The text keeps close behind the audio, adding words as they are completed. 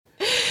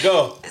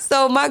Go.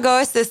 So my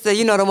god sister,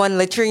 you know the one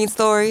latrine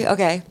story?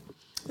 Okay.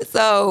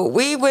 So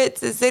we went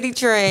to City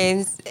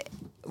Trends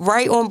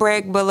right on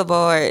Bragg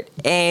Boulevard,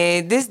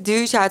 and this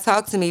dude tried to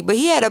talk to me, but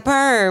he had a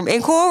perm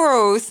and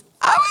cornrows.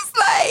 I was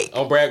like...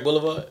 On Bragg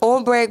Boulevard?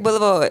 On Bragg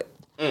Boulevard.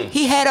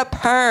 He had a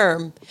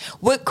perm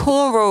with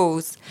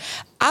cornrows.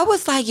 I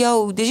was like,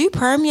 yo, did you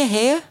perm your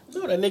hair?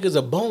 No, that nigga's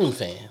a Bone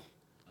fan.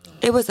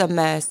 It was a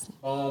mess.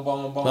 Boom,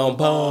 boom, boom,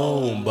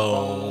 boom,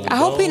 boom. I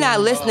hope he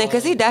not listening,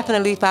 because he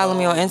definitely follow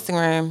me on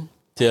Instagram.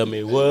 Tell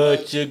me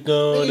what you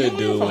gonna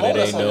do when it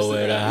ain't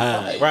nowhere to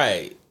hide.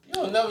 Right.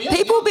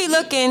 People be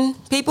looking.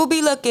 People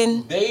be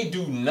looking. They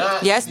do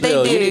not. Yes, they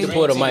Yo, do. you need to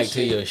pour the mic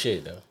to your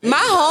shit, though. My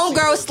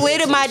homegirl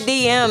slid in my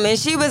DM, and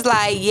she was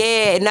like,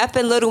 yeah,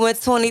 nothing little in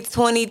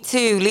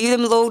 2022. Leave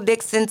them little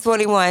dicks in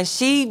 21.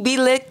 They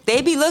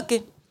be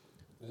looking.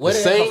 The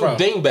same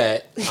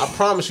dingbat. I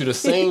promise you, the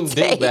same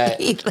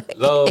dingbat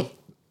love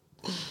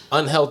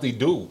unhealthy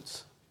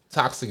dudes,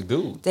 toxic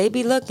dudes. They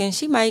be looking.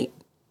 She might.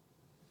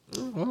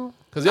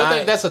 Because y'all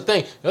think that's a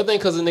thing. Y'all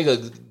think because a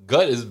nigga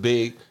gut is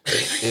big,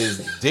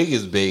 his dick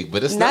is big,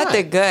 but it's not. Not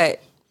the gut.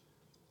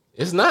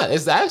 It's not.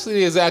 It's actually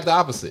the exact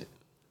opposite.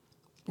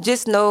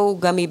 Just no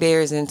gummy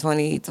bears in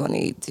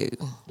 2022.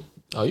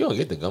 Oh, you don't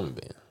get the gummy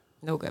bear.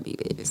 No gummy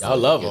bears. Y'all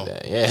love them.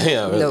 That.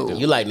 Yeah, really No. do.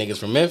 You like niggas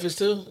from Memphis,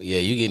 too? Yeah,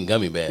 you getting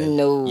gummy bags.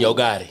 No. Yo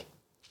Gotti.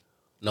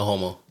 No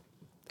homo.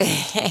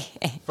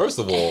 First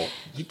of all,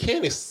 you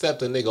can't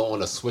accept a nigga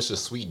on a Swisher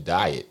Sweet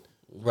diet.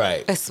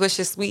 Right. A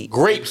Swisher Sweet.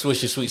 Grape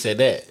Swisher Sweet said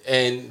that.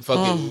 And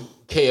fucking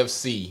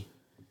KFC.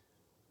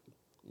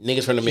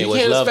 Niggas from the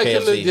Midwest love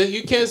KFC.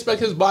 You can't expect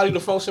his body to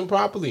function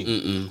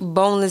properly.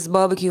 Boneless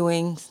barbecue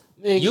wings.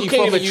 You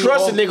can't even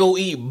trust a nigga who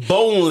eat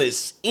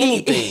boneless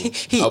anything.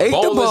 He ate the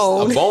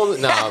bone.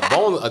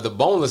 The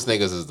boneless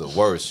niggas is the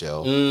worst,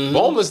 yo.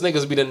 Boneless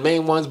niggas be the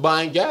main ones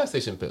buying gas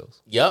station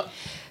pills. Yep.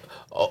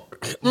 Oh,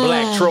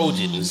 black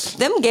Trojans.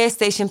 Them gas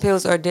station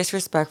pills are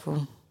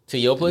disrespectful. To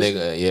your pussy?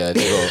 Nigga, yeah,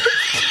 nigga.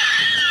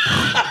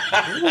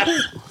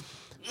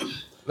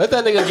 Let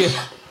that nigga get...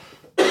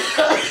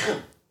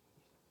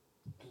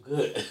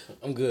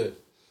 I'm good.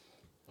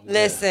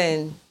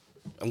 Listen.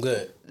 I'm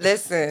good.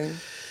 Listen.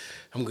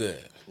 I'm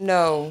good.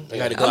 No. I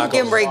gotta go. I'm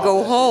getting ready to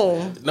go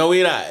home. No,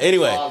 we not.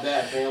 Anyway.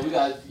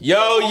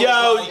 Yo.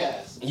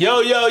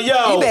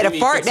 You better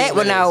fart that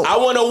one out. I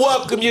want to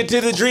welcome you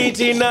to the Dream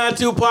Team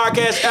 92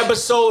 podcast,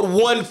 episode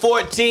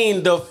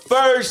 114, the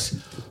first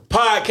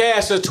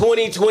podcast of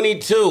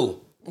 2022.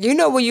 You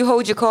know when you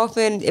hold your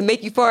coffin and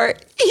make you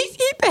fart?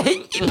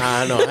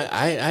 Nah, no,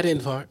 I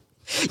didn't fart.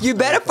 You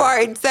better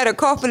fart instead of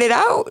coughing it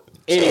out.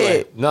 Anyway,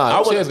 Shit.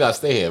 No, chairs gotta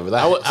stay here.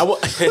 Relax. I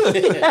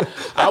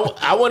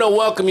want to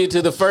welcome you to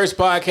the first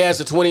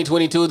podcast of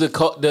 2022.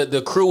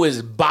 The crew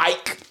is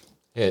bike.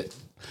 Yeah.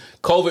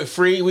 COVID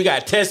free. We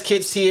got test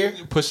kits here.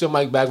 Push your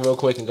mic back real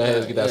quick and go ahead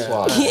and get that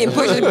swab. And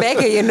push it back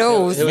of your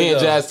nose. Me and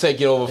Jazz take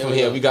it over from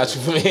here. We got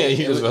you from here.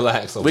 You just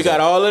relax. We got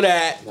all of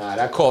that. Nah,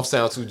 that cough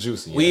sounds too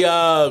juicy. We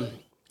I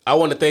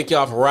want to thank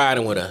y'all for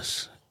riding with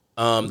us.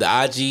 The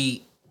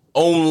IG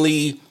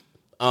only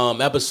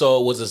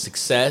episode was a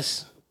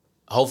success.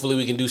 Hopefully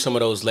we can do some of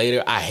those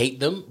later. I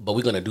hate them, but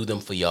we're gonna do them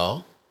for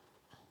y'all.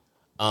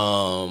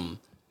 And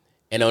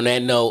on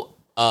that note,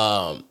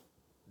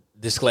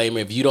 disclaimer: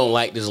 if you don't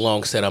like this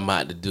long set I'm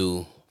about to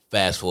do,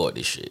 fast forward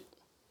this shit.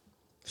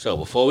 So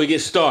before we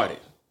get started,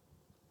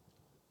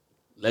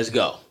 let's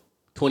go.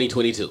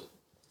 2022.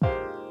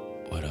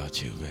 Without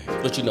you,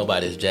 baby. What you know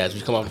about this, Jazz? We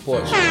come off the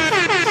porch. I'm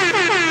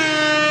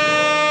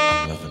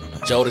loving on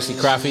that. Jodeci,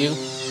 cry for you.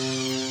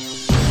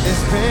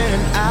 It's been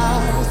an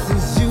hour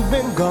since you've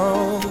been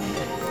gone,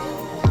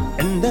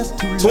 and that's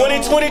too long.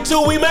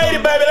 2022, we made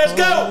it, baby. Let's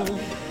go.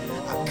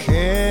 I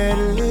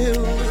can't live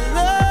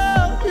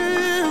without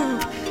you,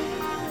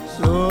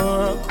 so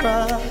I'll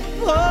cry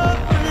for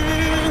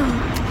you.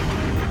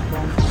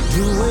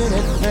 Do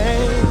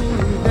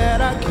anything that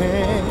I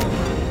can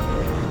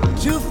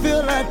to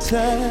feel that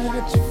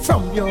touch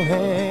from your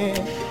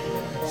hand.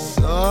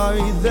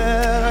 Sorry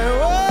that I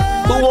was.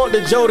 Who want the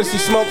Jodeci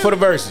smoke for the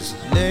verses?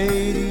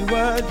 Lady,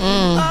 what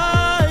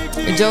I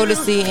do.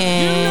 Jodeci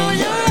and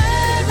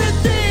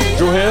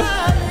Drew Hill?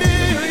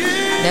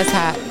 that's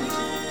hot.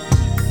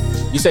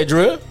 You say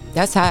Drew Hill?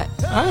 That's hot.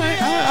 All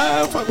right,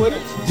 I'll fuck with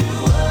it.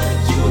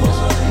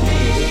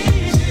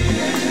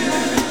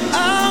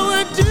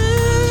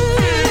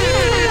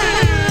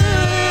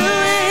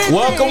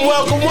 Welcome.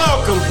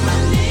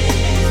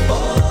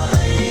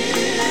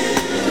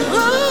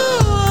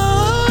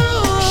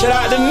 Shout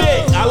out to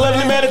Nick, our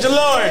lovely manager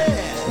Lauren.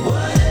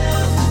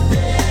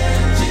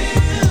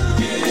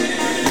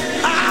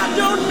 I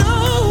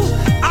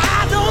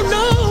don't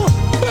know,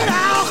 but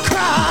I'll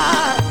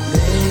cry.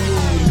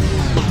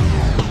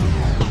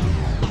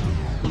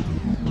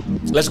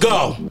 Let's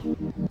go.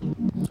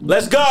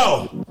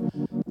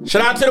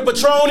 Shout out to the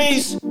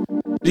Patronies,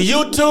 the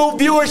YouTube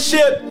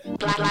viewership.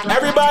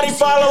 Everybody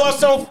follow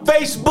us on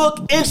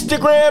Facebook,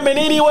 Instagram, and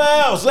anywhere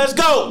else. Let's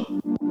go.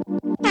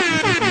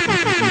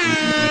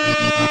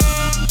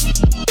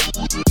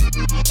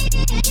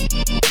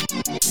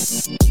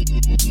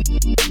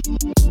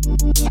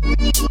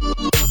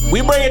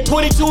 We bringing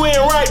 22 in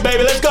right,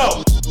 baby. Let's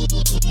go.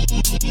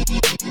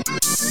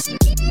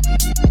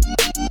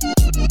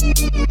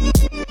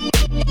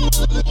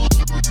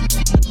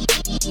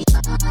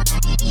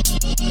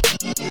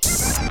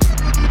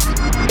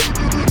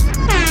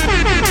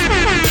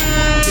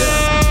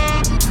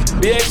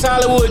 BX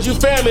Hollywood, you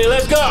family.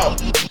 Let's go.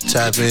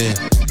 Tap in.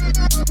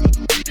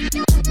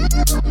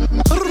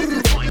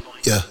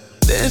 Yeah.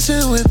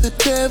 Dancing with the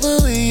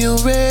devil in your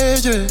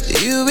red dress.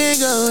 You been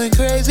going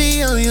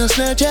crazy on your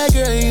Snapchat,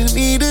 girl. You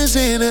need to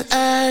send an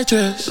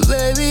address.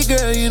 Baby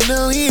girl, you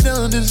know he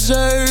don't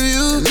deserve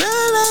you.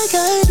 Not like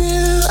I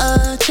do,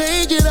 I'll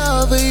change it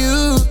all for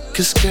you.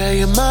 Cause girl,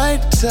 you're my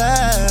type.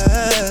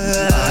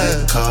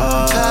 I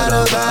caught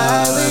a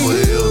vibe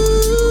with you.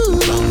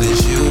 Long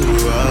as you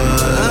run,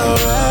 I'll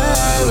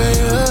ride with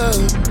you.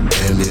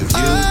 And if you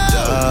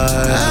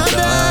die, I'll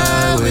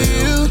die with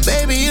you.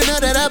 Baby, you know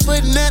that I put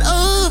in that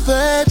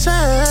overtime.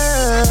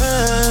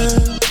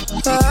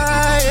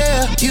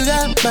 Yeah, you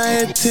got my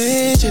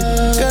attention.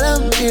 Girl,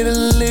 I'm here to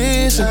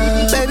listen.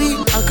 Baby,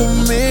 I'm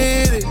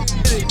committed.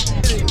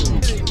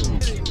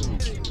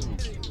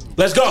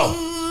 Let's go.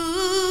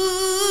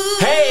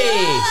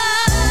 Hey.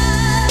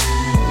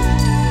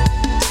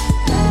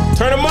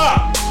 Turn them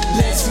up.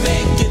 Let's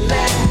make it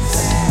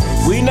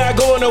last. We not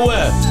going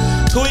nowhere.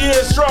 2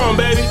 years strong,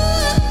 baby.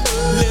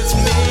 Let's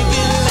make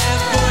it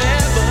last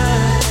forever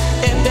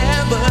and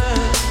ever.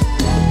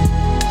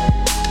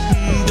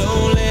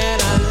 Don't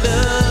let our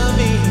love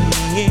in.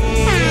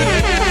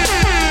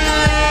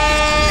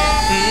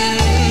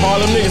 All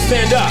them niggas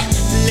stand up.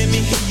 Let me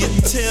hear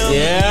you tell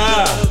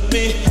Yeah.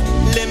 me you love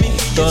me. Let me hear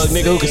Thug you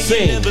nigga who can say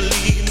sing. you never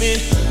leave me.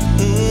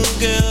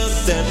 Girl,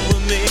 that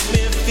would make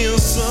me feel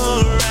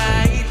so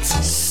right.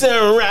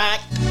 So right.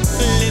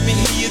 Let me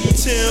hear you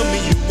tell me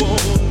you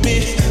want me.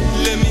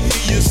 Let me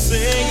hear you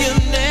say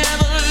you'll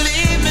never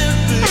leave me,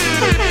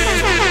 baby,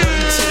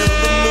 until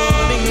the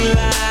morning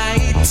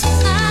light.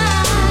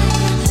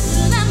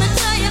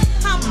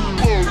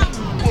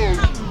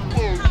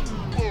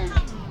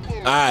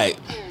 All right.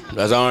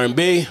 That's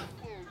R&B.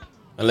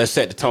 And let's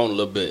set the tone a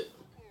little bit.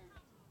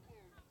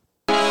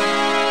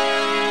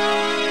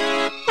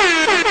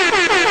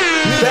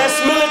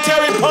 Best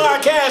military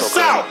podcast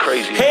South.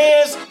 Crazy.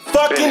 Hands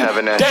fucking Been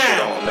having that shit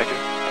down. on, nigga.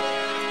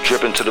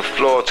 Dripping to the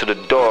floor, to the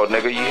door,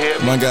 nigga. You hear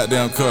me? My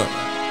goddamn cup.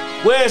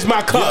 Where's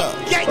my cup?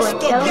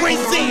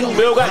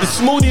 Bill got the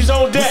smoothies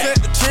on We deck.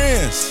 set the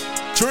trends.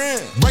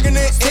 Bringing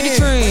it City in.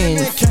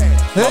 trends.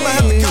 I'ma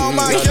have to call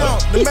my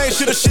account to make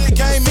sure the shit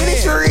came in.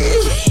 It's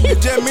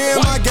just me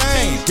and my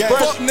gang.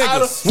 Fuck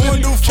niggas. We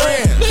don't do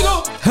friends.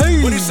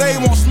 What he say? He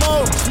want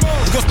smoke?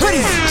 He gon' spit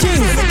it.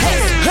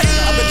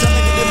 I've been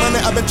tryna get this money.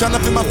 I've been tryna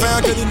fit my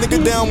fam. Cause these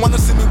niggas down wanna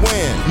see me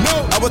win.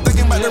 I was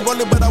thinking about the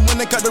rolling, but I went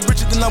and cut the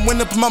riches. Then I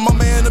went and put my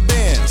mama in the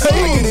band. So I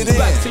get it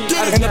in.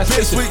 And the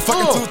bitch sweet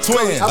fucking two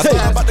twins. I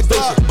thought about the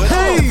clock, but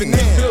I don't even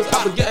in.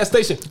 Stop the gas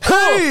station.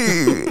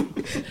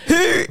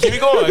 Keep it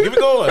going. Keep it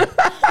going.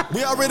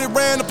 We already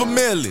ran up a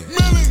million.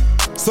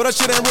 So that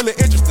shit ain't really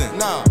interesting.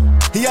 Nah.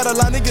 He had a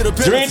line to get a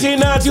Dream Team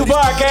 92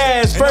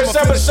 Podcast. First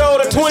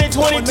episode of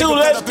 2022.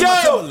 Let's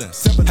go.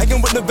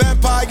 Hanging with the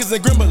vampires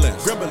and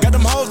gremlins. Got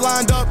them hoes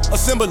lined up,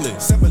 assembly.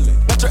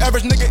 Not your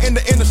average nigga in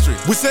the industry.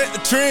 We set the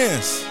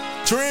trends.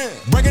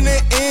 Bringing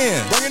it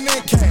in.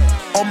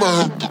 Cash. All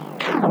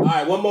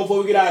right, one more before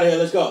we get out of here.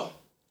 Let's go.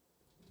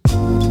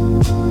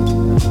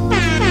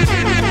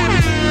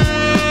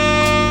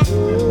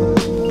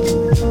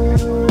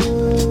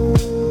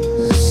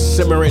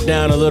 Simmer it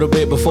down a little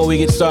bit before we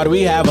get started.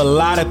 We have a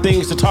lot of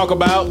things to talk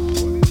about.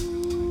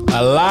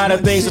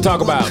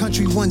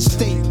 Country, one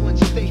state.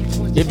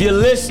 If you're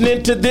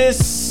listening to this,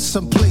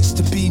 Some place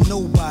to be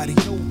nobody.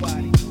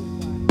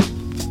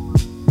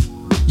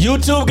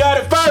 YouTube got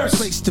it first.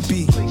 Place to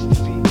be.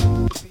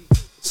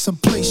 Some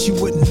place you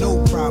wouldn't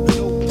know probably.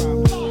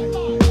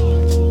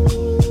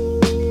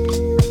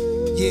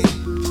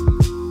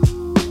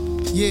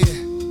 Yeah.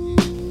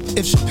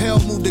 If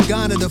Chappelle moved to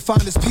Ghana to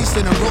find his peace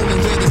in a rolling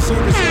where the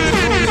service and the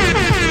rolling and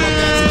my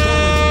bags are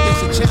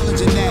going. It's a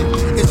challenge in that.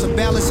 It's a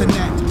balancing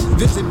act.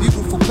 Visit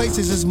beautiful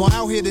places is more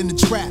out here than the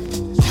trap.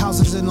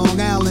 Houses in Long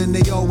Island,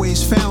 they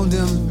always found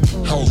them.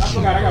 I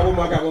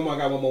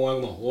got one more.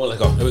 Let's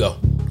go. Here we go.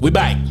 We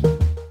back.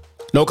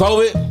 No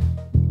COVID.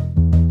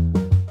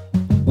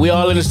 We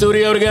all in the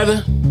studio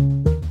together.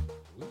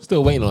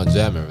 Still waiting on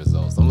jamming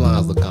results. Some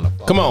lines look kind of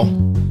fun. Come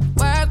on.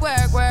 Work.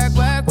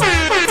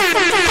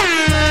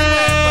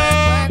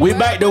 We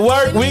back to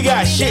work. We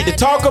got shit to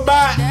talk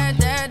about.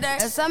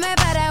 Something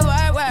about that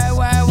work.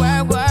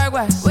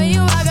 When you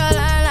walk a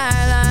line.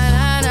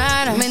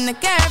 I'm in the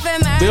cafe,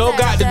 man. Bill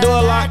got the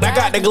door locked. I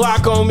got the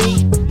Glock on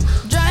me.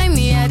 Drive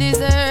me a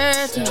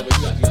dessert.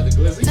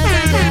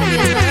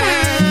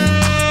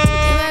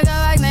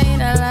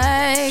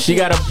 She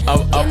got a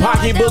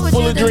pocketbook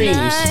full of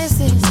dreams.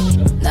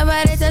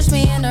 Nobody touched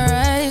me in the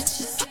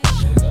righteous.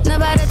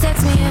 Nobody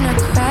text me in a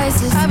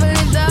crisis. I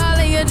believed all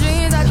of your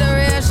dreams like the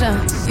real shit.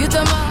 decoration. You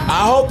the mom.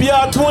 I hope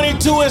y'all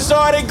 22 and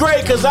started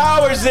great, cause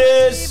ours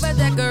is.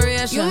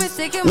 Decoration.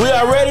 We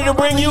are ready to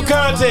bring you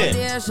content.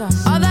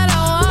 All that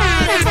I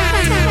wanted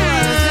was to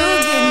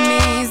give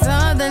me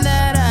something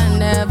that I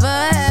never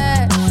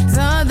had.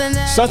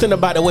 Something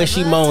about the way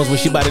she moans when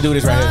she about to do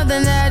this right here.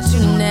 Something that you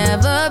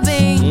never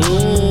been.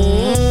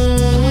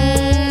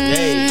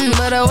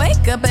 But I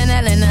wake up and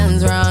hell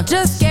nothing's wrong.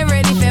 Just get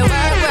ready for work.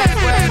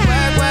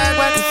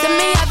 You see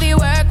me happy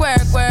work.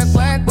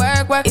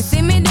 You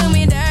see me do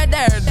me dirt.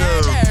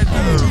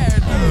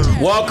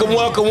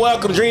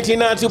 Welcome. Dream Team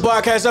 92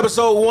 Podcast,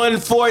 episode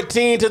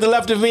 114. To the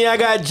left of me, I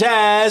got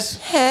Jazz.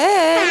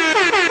 Hey.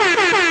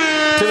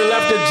 To the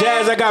left of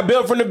Jazz, I got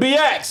Bill from the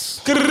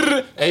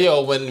BX. Hey,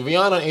 yo, when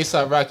Rihanna and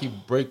A$AP Rocky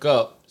break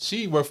up,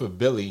 she worked for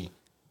Billy,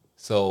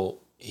 so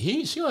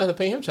she don't have to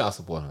pay him child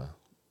support, huh?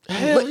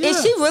 But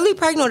is she really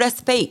pregnant or that's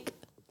fake?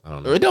 I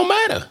don't know. It don't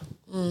matter.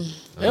 It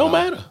don't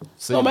matter.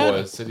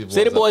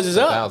 City Boys is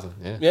up. 10,000.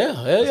 Yeah.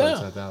 Hell yeah.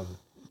 10,000.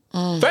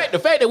 The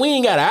fact that we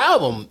ain't got an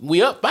album,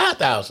 we up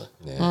 5,000.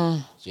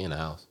 Yeah. She in the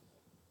house.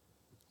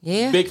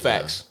 Yeah. Big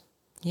facts.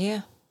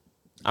 Yeah.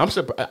 I'm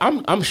surprised.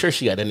 I'm sure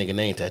she got that nigga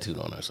name tattooed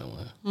on her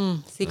somewhere.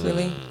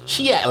 Secretly.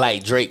 She act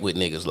like Drake with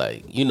niggas.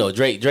 Like, you know,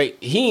 Drake.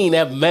 He ain't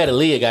never met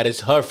Aaliyah. Got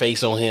her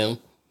face on him.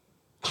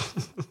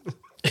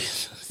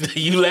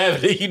 You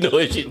laughing, you know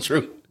it's shit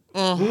true.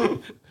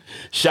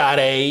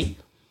 Sade.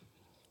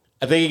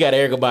 I think he got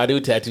Erykah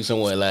Badu tattoo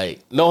somewhere. Like,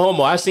 no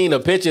homo. I seen a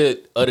picture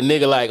of the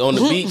nigga like on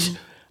the beach.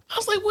 I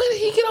was like, where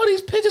did he get all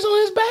these pictures on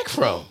his back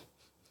from?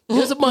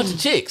 There's a bunch of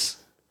chicks.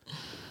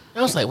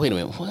 I was like, wait a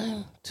minute.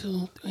 1,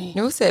 2, 3.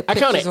 Who said I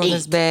pictures counted on 8.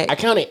 his back? I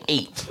counted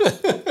 8.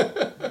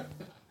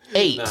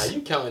 8. Nah,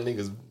 you counting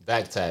niggas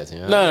back tats, you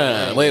know?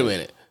 No. Wait a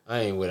minute. I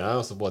ain't with it. I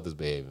don't support this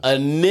behavior. A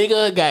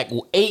nigga got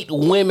 8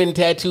 women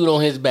tattooed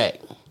on his back.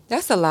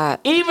 That's a lot.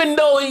 Even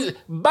though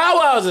Bow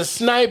Wow's a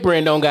sniper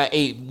and don't got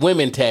 8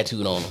 women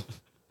tattooed on him.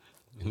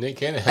 Nick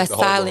Cannon A had the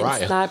whole silent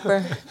Mariah.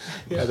 sniper.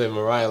 He had that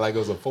Mariah like it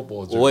was a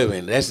football jersey. Wait a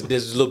minute, this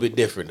is a little bit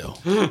different though.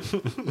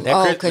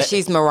 Because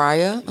she's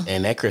Mariah.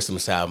 And that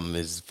Christmas album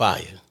is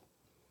fire.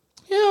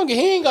 He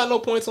ain't got no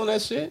points on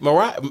that shit.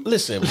 Mariah,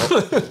 listen,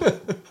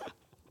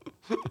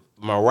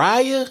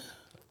 Mariah's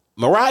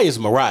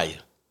Mariah.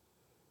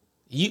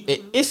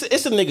 It's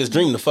a nigga's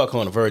dream to fuck her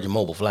on a Virgin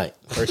Mobile flight.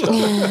 First off,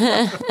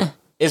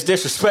 it's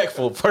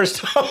disrespectful.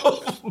 First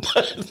off,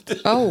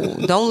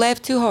 Don't laugh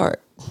too hard.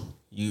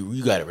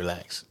 You gotta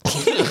relax.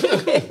 You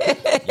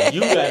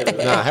gotta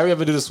relax. Nah, hurry up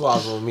and do the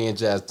swaps when me and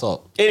Jazz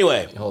talk.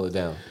 Anyway, Hold it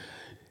down.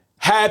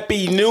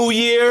 Happy New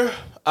Year.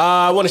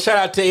 I want to shout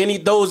out to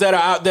those that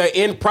are out there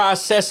in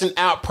processing,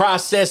 out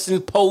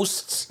processing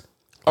posts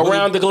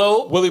around the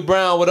globe. Willie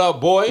Brown, what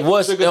up, boy?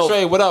 Sugar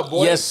Trey, what up,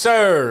 boy? Yes,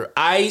 sir.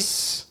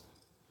 Ice,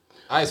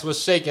 what's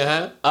shaking,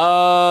 huh?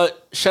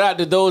 shout out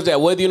to those that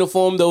wear the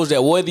uniform, those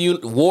that wore the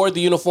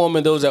uniform,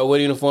 and those that wear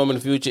the uniform in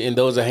the future, and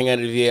those that hang out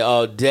in the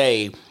all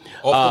day.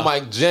 Off the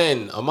mic,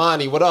 Jen,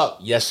 Amani, what up?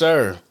 Yes,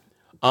 sir.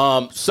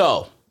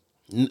 So,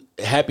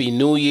 Happy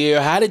New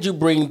Year. How did you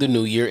bring the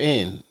New Year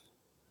in?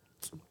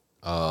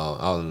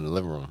 I was in the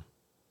living room.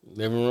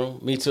 Living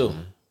room? Me too.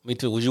 Mm-hmm. Me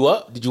too. Was you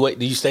up? Did you wait?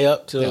 Did you stay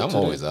up till? Yeah, I'm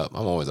always up.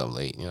 I'm always up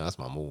late. You know, that's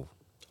my move.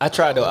 I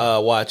tried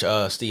to watch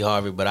Steve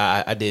Harvey, but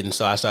I didn't.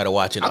 So I started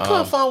watching. I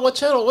couldn't find what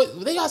channel.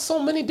 They got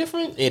so many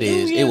different. It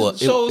is. It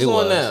was shows it on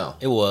was. now.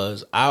 It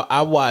was.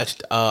 I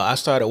watched. I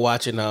started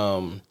watching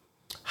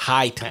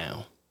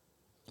Hightown.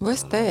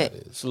 What's that?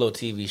 It's a little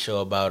TV show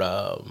about.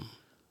 I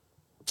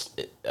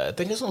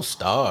think it's on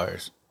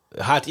Stars.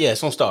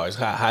 It's on Stars.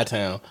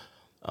 Hightown.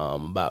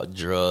 About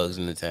drugs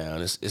in the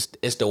town.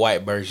 It's the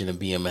white version of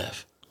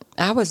BMF.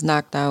 I was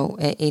knocked out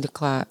at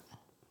 8:00.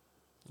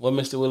 What,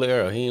 Mr. Willie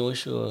Earl? He ain't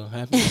wish you a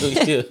happy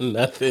New Year.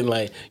 Nothing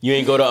like you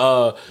ain't go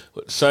to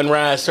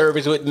sunrise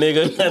service with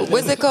nigga. Nothing.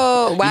 What's it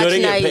called? Watch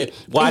night.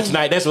 Watch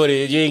night. That's what it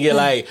is. You ain't get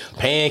like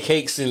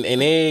pancakes and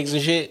eggs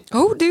and shit.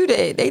 Who do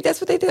that?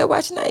 That's what they do at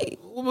Watch night.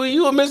 Well,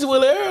 you and Mr.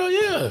 Willie Earl,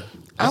 yeah.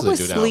 I was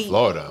do down asleep. in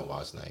Florida and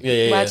watch night.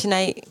 Yeah. Watch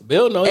night.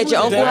 Bill, no, At your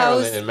uncle's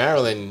house. In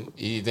Maryland,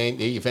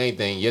 if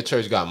anything, your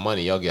church got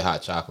money. Y'all get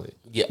hot chocolate.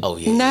 Yeah. Oh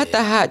yeah. Not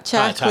the hot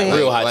chocolate.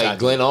 Real hot like chocolate.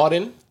 Glen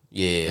Arden.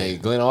 Yeah. Hey,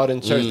 Glen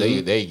Arden Church,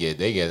 they get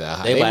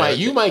that.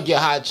 You might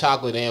get hot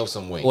chocolate and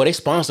some wings. Well, they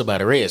sponsored by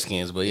the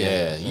Redskins, but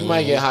yeah. You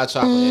might get hot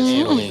chocolate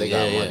and some wings. They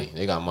got Yeah. money.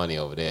 They got money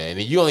over there, and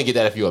you only get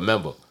that if you're a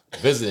member.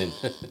 Visiting,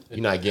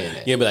 you're not getting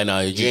that. Yeah, be like, no,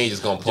 you ain't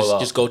just gonna pull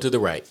up. Just go to the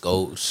right.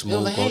 Go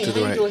smooth. Like, go hey, to the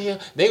how right. you doing here?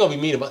 They gonna be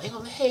mean about. They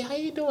gonna like, hey, how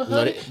you doing? No,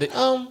 Honey? they-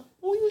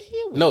 Who you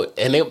here with? No,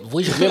 and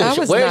where's your membership?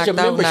 was Where's your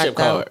knocked out, membership knocked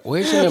card? out.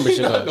 Where's your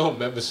membership card? No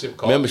membership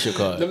card. Membership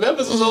card. The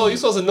members is all you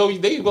supposed to know.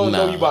 They gonna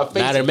know you by face.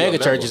 Not in if you're a mega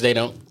member. churches, they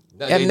don't.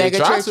 At mega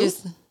try to.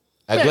 churches.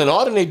 At Glen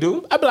Arden, they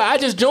do. I be like, I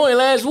just joined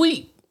last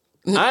week.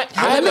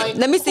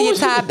 Let me see your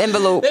top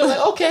envelope. They're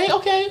like,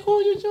 okay,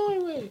 who you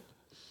join with?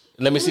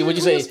 Let me see what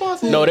you Who say.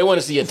 responsible? No, they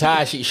want to see a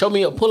tie sheet. Show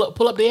me pull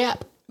up the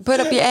app. Put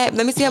up your app.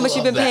 Let me see how much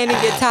you've been paying to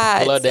get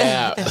ties. Pull up the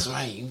app. That's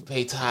right. You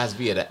pay tithes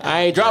via the app.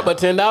 I ain't dropped but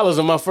 $10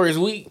 on my first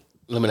week.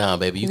 Let me know,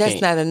 baby. You That's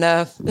can't. not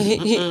enough.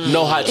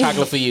 No hot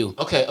chocolate for you.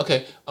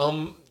 Okay.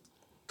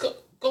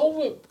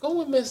 Go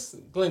with Miss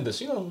Glenda.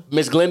 She don't.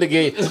 Miss Glenda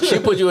she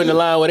put you in the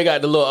line where they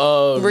got the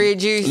little red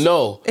juice.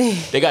 No,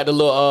 they got the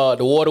little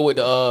the water with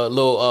the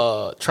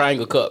little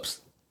triangle cups.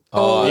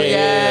 Oh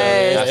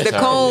yes, the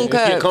cone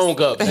cups. Yeah, cone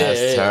cups.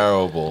 That's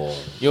terrible.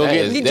 You don't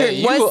get you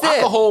drink one sip. I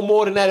can hold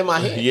more than that in my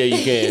hand. Yeah,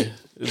 you can.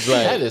 It's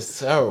like that is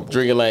terrible.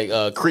 Drinking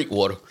like creek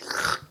water.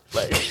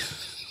 Like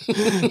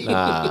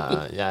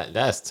nah, yeah,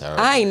 that's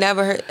terrible. I ain't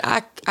never heard.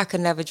 I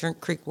could never drink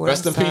creek water.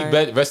 Rest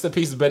in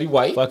peace, Betty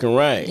White. Fucking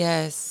right.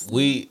 Yes.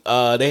 We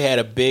they had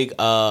a big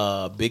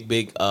party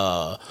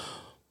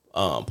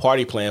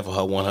planned for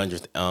her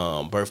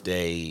 100th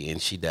birthday, and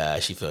she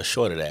died. She fell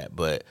short of that,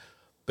 but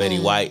Betty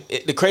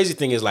White. The crazy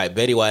thing is, like,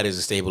 Betty White is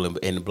a staple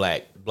in the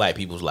black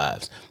people's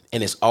lives,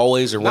 and it's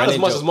always a running. Not as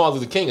much joke. as Martin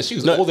Luther King, and she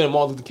was older than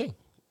Martin Luther King.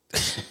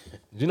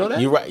 Did you know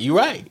that? You're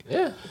right.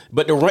 Yeah.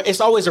 But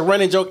it's always a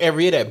running joke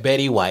every year that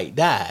Betty White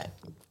died.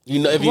 You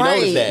know, if you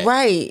notice that,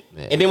 right?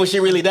 And then when she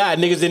really died,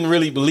 niggas didn't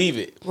really believe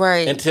it,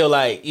 right? Until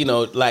like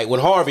when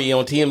Harvey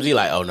on TMZ,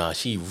 like, oh no,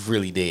 she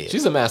really dead.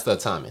 She's a master of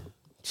timing.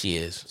 She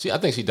is. I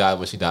think she died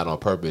when she died on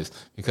purpose,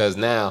 because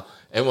now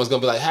everyone's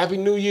gonna be like, "Happy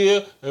New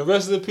Year and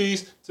rest in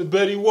peace to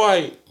Betty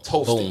White."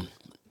 Toasted. Boom.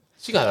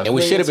 She got a and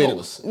we should have been.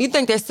 You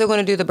think they're still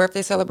gonna do the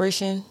birthday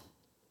celebration?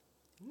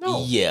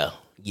 No.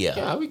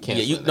 Yeah, we can't.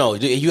 Yeah,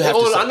 you have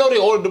to. I know they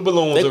ordered the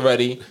balloons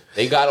already.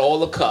 They got all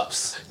the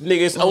cups. Nigga,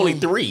 it's only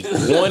 3,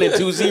 1 and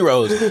 2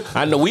 zeros.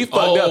 I know we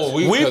fucked up.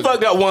 We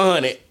fucked up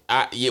 100.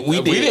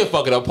 We didn't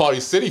fuck it up. Party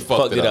City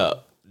fucked it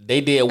up. They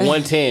did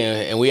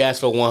 110 and we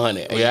asked for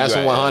 100. We asked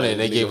for 100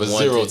 and they gave us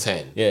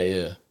 010.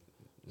 Yeah.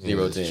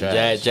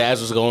 010.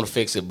 Jazz was going to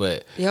fix it,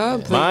 but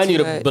mind you,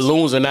 the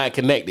balloons are not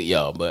connected,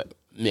 y'all. But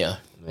yeah.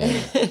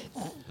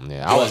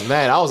 Yeah, I was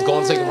mad. I was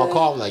going to take my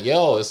call. I'm like,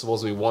 yo, it's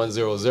supposed to be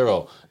 100.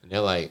 And they're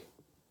like,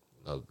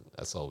 no,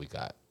 that's all we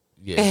got.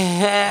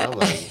 Yeah. I'm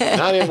like, and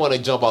I didn't want to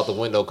jump out the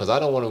window because I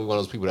don't want to be one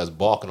of those people that's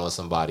balking on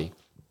somebody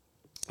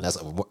that's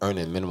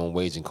earning minimum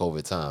wage in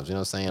COVID times. You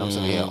know what I'm saying? I'm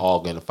sitting here all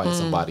going to fight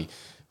somebody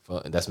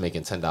that's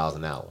making $10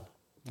 an hour.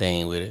 They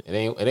ain't with it.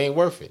 It ain't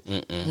worth it.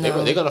 No.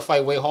 They're gonna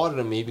fight way harder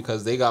than me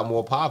because they got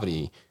more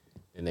poverty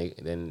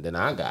than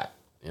I got.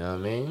 You know what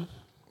I mean?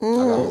 I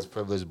got this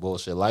privileged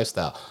bullshit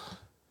lifestyle.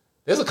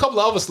 There's a couple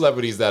of other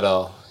celebrities that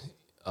are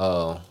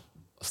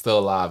still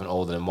alive and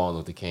older than Martin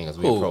Luther King as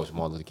we approach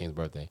Martin Luther King's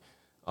birthday.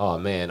 Oh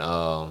man,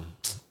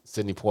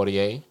 Sidney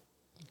Poitier.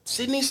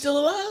 Sydney's still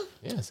alive?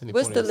 Yeah, Sidney.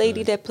 What's the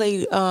lady that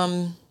played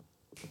Marla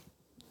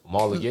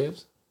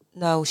Gibbs?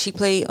 No, she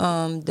played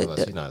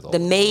the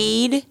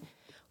maid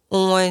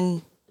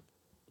on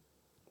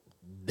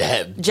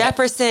that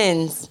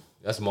Jeffersons.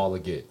 That's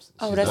Marla Gibbs.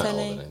 Oh, that's her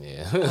name?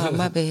 Oh,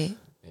 my bad.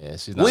 Yeah,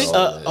 she's not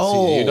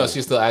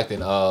she's still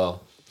acting.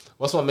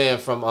 What's my man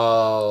from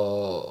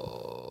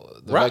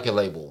the record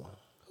label?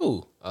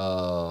 Who?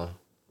 But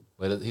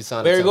he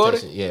signed Barry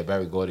Gordy? Yeah,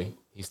 Barry Gordy.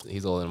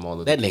 He's older than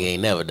Martin. That nigga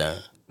ain't never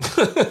done.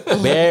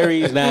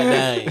 Barry's not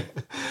dying.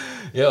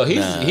 Yo,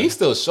 he's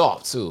still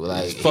sharp too.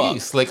 Like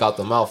he's slick out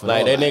the mouth.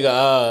 Like that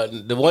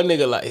nigga, the one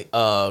nigga, like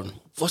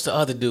what's the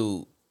other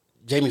dude?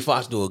 Jamie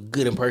Foxx do a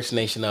good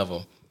impersonation of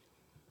him.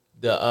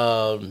 The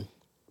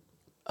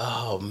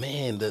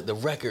the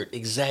record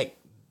exact.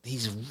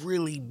 He's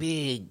really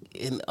big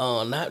in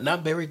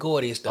not Barry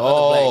Gordy. It's the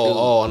other black dude.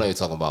 Oh, I know you're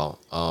talking about.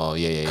 Oh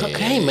yeah.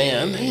 Hey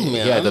man.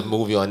 Yeah, the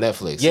movie on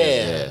Netflix.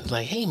 Yeah.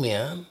 Like, hey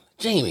man.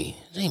 Jamie,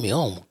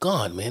 oh my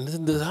God, man,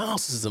 the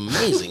house is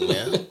amazing,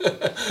 man.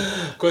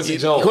 Quincy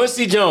Jones.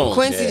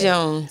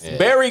 Yeah.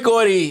 Barry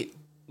Gordy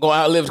gonna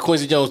outlive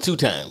Quincy Jones 2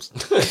 times.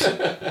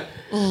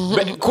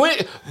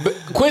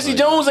 Quincy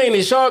Jones ain't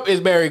as sharp as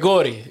Barry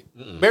Gordy.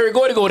 Barry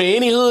Gordy go to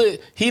any hood,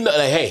 he know,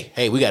 like,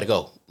 hey, we gotta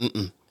go.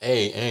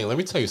 Hey, let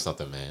me tell you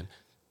something, man.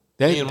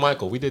 Me and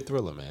Michael, we did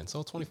Thriller, man.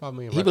 So $25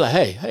 million. He be like,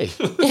 hey. He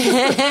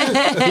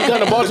come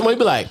to Baltimore, he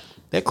be like,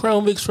 that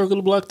Crown Vic circle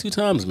the block 2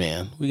 times,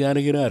 man. We got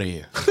to get out of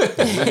here.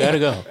 We got to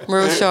go.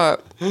 Real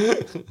sharp.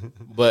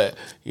 But,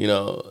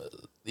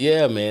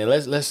 yeah, man,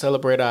 let's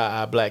celebrate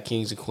our black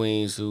kings and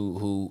queens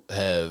who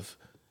have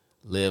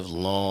lived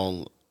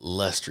long,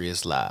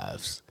 lustrous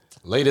lives.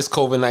 Latest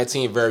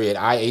COVID-19 variant,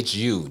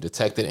 IHU,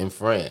 detected in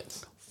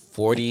France.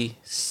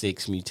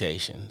 46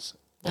 mutations.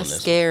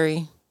 That's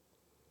scary.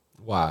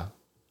 Why?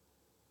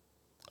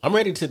 I'm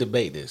ready to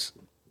debate this.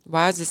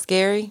 Why is it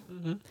scary?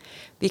 Mm-hmm.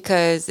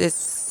 Because it's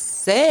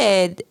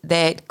said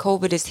that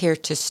COVID is here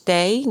to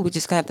stay. We're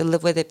just going to have to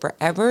live with it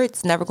forever.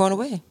 It's never going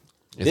away.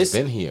 It's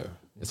been here.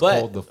 It's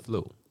called the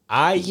flu.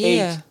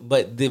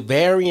 But the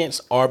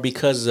variants are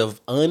because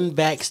of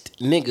unvaxxed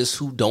niggas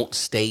who don't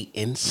stay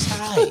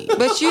inside.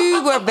 But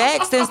you were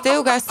vaxxed and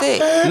still got sick.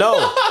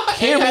 No.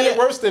 He had it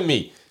worse than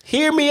me.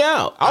 Hear me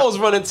out. I was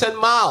running 10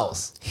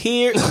 miles.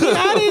 I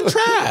didn't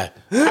try.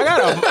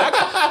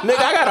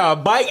 I got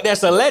a bike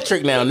that's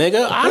electric now,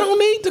 nigga. I don't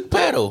need the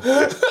pedal.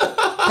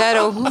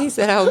 He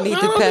said I don't need the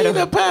pedal. I don't need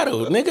the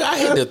pedal, nigga. I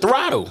hit the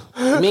throttle.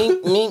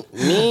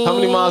 Me. How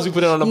many miles you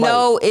put in on the bike?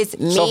 No, it's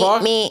me. So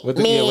far? Me. With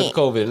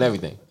COVID and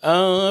everything.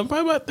 Probably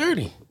about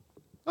 30.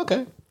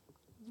 Okay.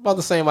 About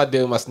the same I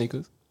did with my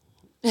sneakers.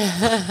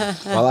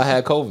 While I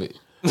had COVID.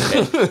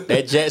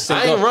 That Jetson.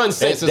 I ain't run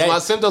since my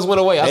symptoms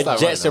went away. I That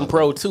stopped Jetson running.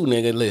 Pro 2,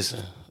 nigga.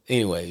 Listen.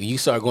 Anyway, you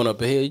start going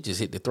up a hill, you just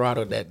hit the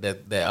throttle,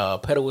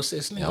 that pedal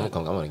assist. Yeah, I'm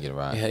gonna get a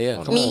ride. Yeah.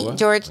 Come on, Meet bro.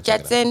 George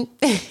Jetson.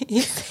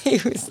 He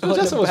said he was on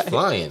Jetson the was bike.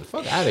 flying.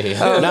 Fuck out of here.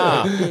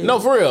 Nah, no,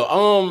 for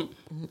real.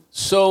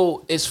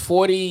 So it's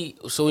 40.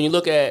 So when you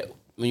look at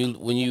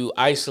when you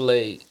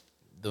isolate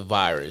the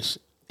virus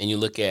and you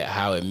look at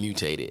how it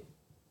mutated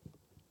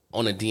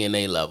on a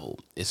DNA level,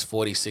 it's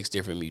 46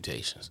 different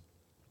mutations.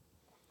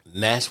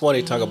 And that's why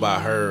they talk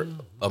about herd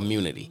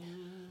immunity.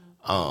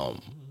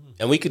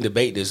 And we can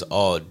debate this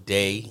all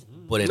day,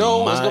 but it's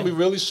gonna be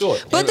really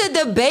short. But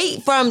the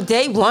debate from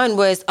day one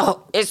was,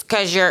 it's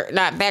because you're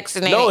not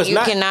vaccinated. No, it's you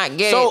not. cannot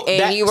get So it,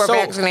 and you were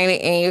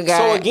vaccinated, and you got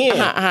so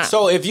again.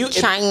 So if you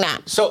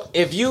China. So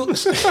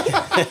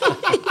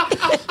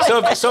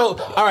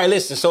all right,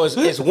 listen. So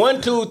it's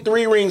 1, 2,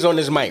 3 rings on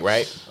this mic,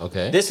 right?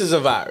 Okay. This is a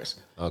virus.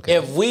 Okay.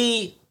 If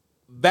we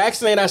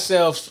vaccinate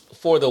ourselves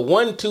for the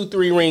 1, 2,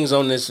 3 rings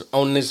on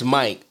this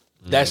mic,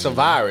 that's a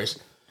virus.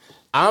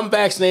 I'm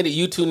vaccinated.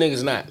 You two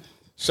niggas not.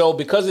 So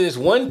because of this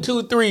 1,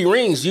 2, 3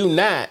 rings, you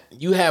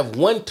have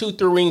 1, 2,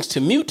 3 rings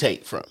to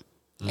mutate from,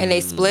 and they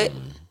split.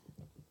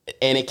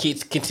 and it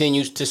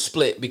continues to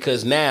split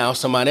because now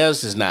somebody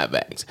else is not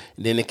vaxxed.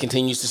 And then it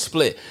continues to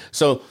split.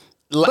 So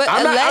But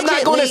I'm not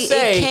going to allegedly,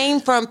 say it came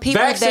from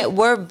people that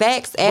were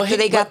vaxxed after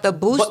they got the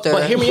booster.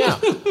 But hear me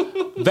out.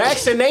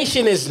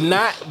 Vaccination is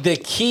not the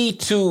key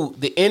to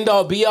the end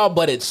all be all,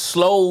 but it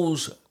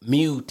slows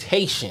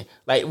mutation.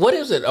 Like, what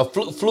is it? A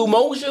flu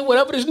motion?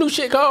 Whatever this new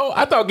shit called?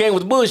 I thought Gang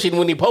was bullshitting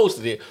when he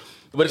posted it.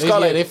 But it's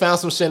called they found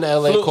some shit in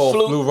LA called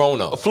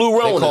Flu-Rona.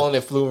 Flu-Rona. They calling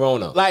it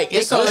Flu-Rona. Like,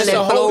 it's a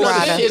Flu-Rona. whole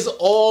This is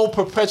all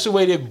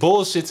perpetuated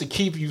bullshit to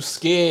keep you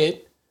scared.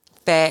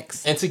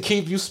 Facts. And to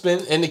keep you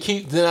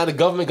now the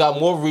government got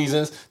more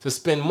reasons to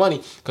spend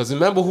money. Because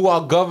remember who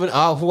our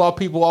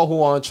people are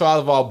who are in charge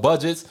of our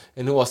budgets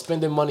and who are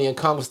spending money in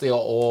Congress, they are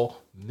all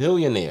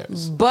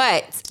millionaires.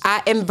 But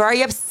I am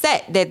very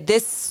upset that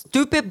this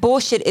stupid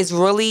bullshit is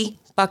really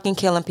fucking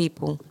killing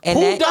people. And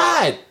Who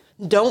died?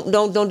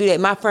 Don't do that.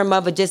 My friend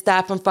mother just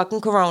died from fucking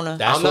corona.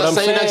 I'm not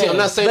saying that. I'm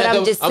not saying But that.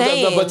 I'm just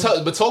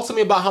saying. But talk to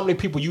me about how many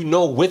people you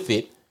know with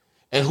it,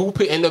 and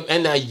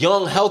the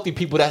young healthy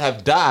people that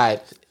have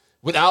died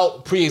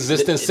without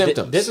pre-existing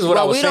symptoms. This is what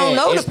I was we saying. don't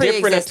know It's the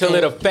different until pre-existing.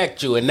 it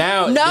affects you, and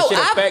now this shit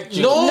affect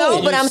you.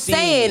 No, but You I'm see.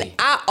 saying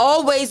I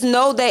always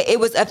know that it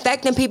was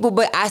affecting people,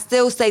 but I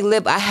still say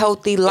live a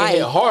healthy It life.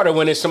 hit harder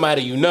when it's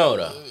somebody you know,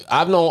 though.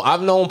 I've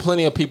known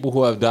plenty of people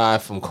who have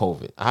died from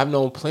COVID. I've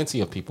known plenty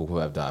of people who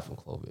have died from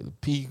COVID.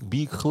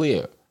 Be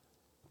clear.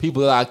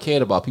 People that I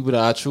cared about, people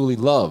that I truly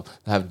love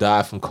have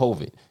died from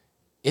COVID.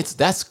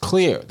 That's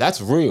clear. That's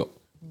real.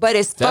 But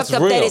it's That's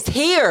fucked up real. that it's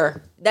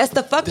here. That's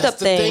the fucked That's up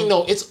the thing. thing,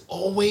 though. It's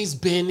always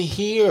been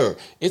here.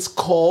 It's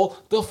called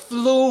the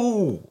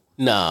flu.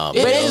 Nah,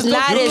 But it's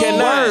not You as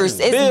cannot. worse.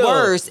 It's Bill.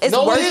 worse. It's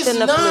No, it worse is than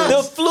the not. flu.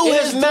 The flu It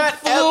has is the not.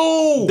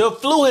 flu. The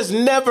flu has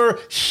never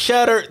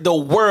shuttered the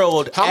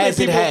world as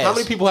it has. How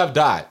many people have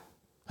died?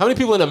 How many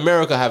people in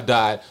America have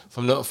died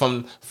from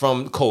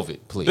COVID?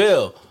 Please,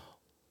 Bill,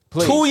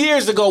 please. 2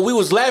 years ago, we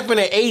was laughing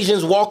at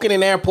Asians walking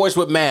in airports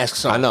with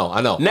masks on. I know.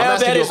 Now I'm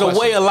asking that you is a way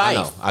question. of I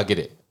know. life. I get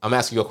it. I'm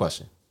asking you a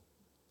question.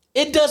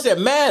 It doesn't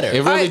matter.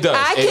 It really does.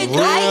 I It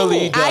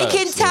really does. I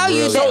can tell It you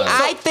really that does.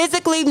 I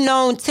physically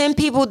known 10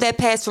 people that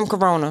passed from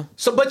corona.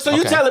 So you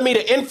Okay. telling me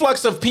the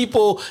influx of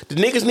people, the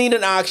niggas need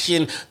an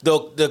oxygen,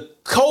 the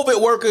COVID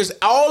workers,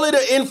 all of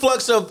the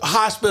influx of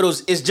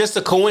hospitals is just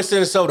a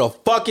coincidence of the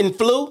fucking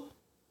flu?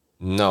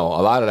 No, a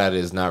lot of that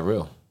is not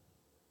real.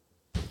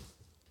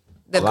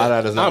 A lot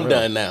of that is not I'm real.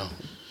 done now.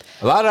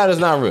 A lot of that is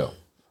not real.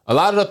 A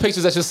lot of the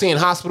pictures that you see in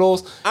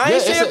hospitals. I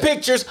ain't saying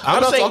pictures.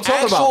 I'm saying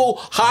talking actual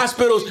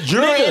hospitals.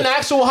 You're in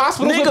actual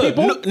hospitals with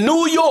people?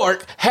 New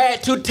York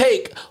had to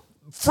take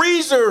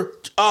freezer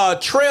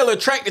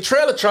tractor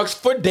trailer trucks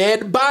for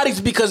dead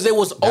bodies because it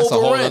was That's a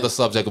whole overrun. other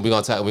subject, and we're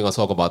gonna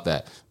talk about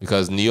that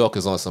because New York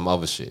is on some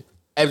other shit.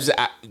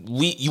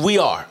 We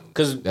are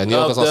because New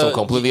York is on some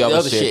completely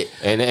other shit.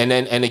 And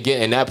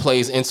that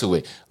plays into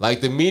it.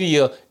 Like the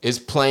media is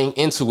playing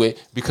into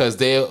it because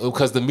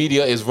the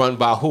media is run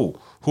by who?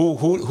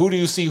 Who do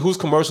you see? Whose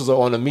commercials are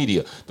on the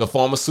media? The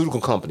pharmaceutical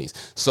companies.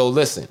 So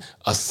listen,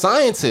 a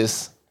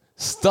scientist's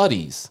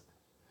studies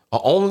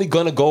are only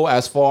gonna go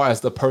as far as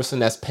the person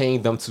that's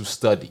paying them to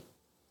study.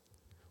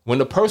 When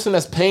the person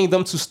that's paying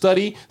them to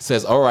study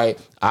says, all right,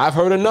 I've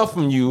heard enough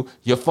from you,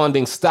 your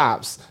funding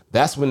stops,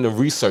 that's when the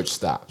research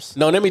stops.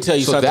 No, let me tell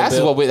you So something. that's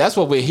Bill. that's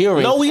what we're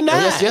hearing. No, we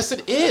not. Yes,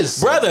 it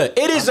is. Brother,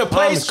 it is a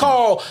place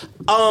called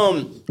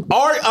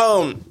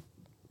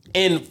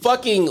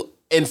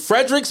in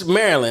Fredericks,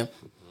 Maryland,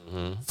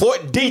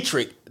 Fort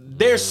Detrick.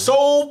 Their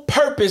sole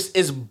purpose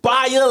is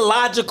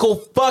biological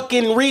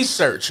fucking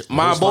research,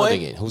 my Who's boy.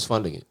 funding it? Who's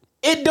funding it?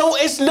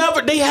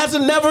 They has a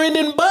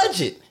never-ending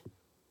budget.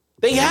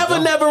 They have a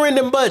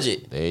never-ending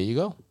budget. There you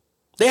go.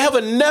 They have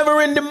a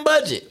never-ending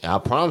budget. I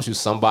promise you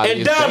somebody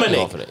And is banking Dominic,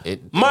 off of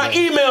it. my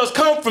emails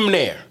come from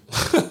there.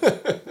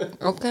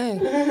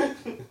 Okay.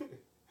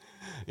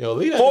 Yo,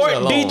 leave that Fort nigga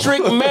alone.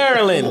 Detrick,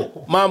 Maryland,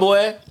 my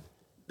boy.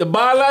 The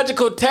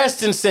Biological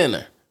Testing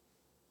Center.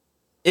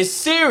 It's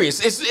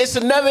serious. It's a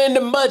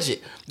never-ending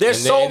budget. Their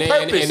sole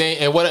purpose.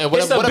 And what have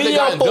they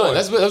gotten done?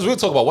 Let's really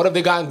talk about what have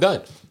they gotten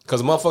done?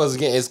 Because motherfuckers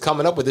again is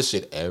coming up with this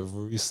shit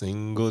every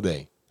single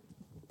day,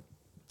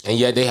 and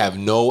yet they have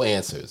no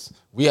answers.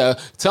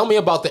 Tell me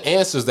about the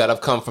answers that have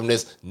come from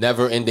this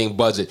never-ending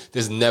budget,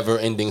 this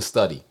never-ending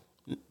study.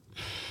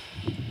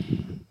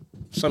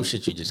 Some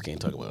shit you just can't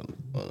talk about.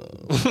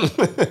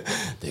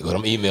 They go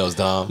them emails,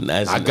 Dom.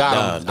 I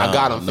got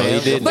them, no, fam.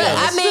 he didn't. But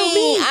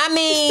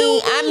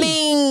I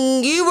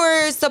mean, you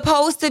were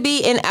supposed to be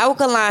in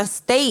alkaline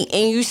state,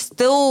 and you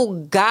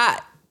still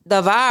got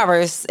the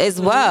virus as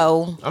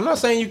well. I'm not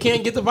saying you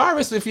can't get the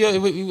virus if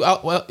even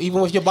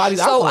with your body's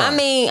So alkaline. I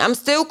mean, I'm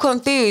still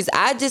confused.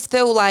 I just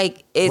feel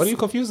like it's. What are you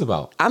confused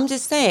about? I'm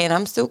just saying,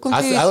 I'm still I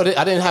confused.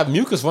 didn't have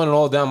mucus running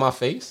all down my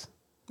face.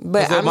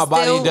 But If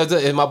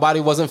my body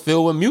wasn't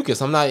filled with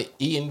mucus, I'm not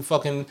eating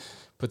fucking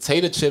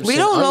potato chips. We and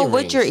don't know onion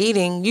what rings. you're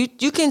eating. You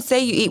can say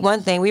you eat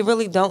one thing. We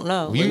really don't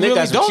know. You Nick really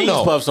got some don't cheese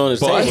know. puffs on his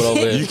But table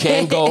over there. You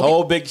can't go.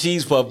 Whole big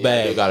cheese puff They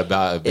bag. got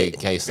about a big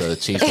case of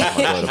cheese puffs,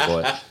 my daughter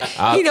boy.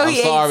 You know I'm he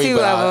ate sorry, two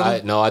but of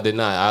them. no, I did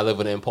not. I live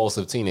with an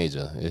impulsive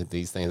teenager.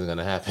 These things are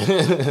gonna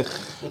happen.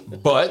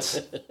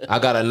 But I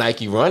got a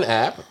Nike Run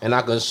app, and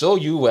I can show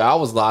you where I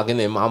was logging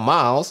in my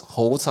miles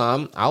whole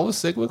time I was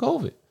sick with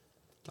COVID.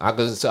 I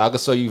can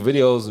show you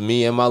videos of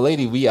me and my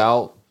lady. We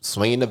out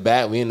swinging the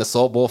bat. We in the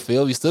softball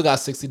field. We still got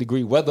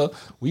 60-degree weather.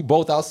 We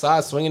both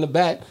outside swinging the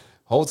bat.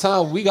 Whole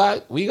time we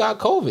got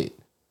COVID.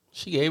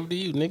 She gave it to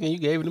you, nigga. You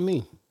gave it to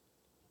me.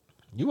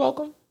 You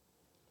welcome.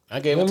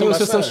 I gave it Let to me my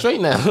system son. straight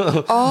now.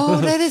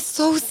 Oh, that is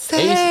so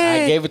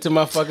sad. I gave it to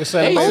my fucking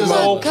son. Ace Oh is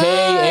my okay.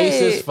 God.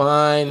 Ace is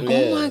fine.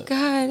 Oh my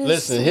God. that's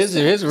Listen, so here's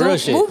sad. the real Don't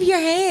shit. Move your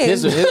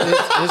hands.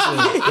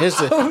 Here's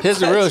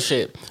the real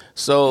shit.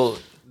 So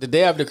the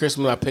day after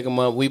Christmas, I pick him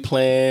up. We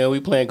playing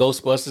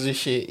Ghostbusters and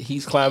shit.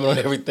 He's climbing on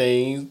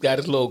everything. He's got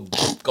his little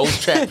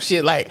ghost trap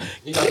shit. Like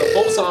You got the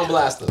Photon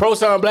Blaster.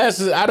 Proton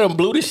blasters. I done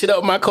blew this shit up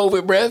with my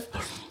COVID breath.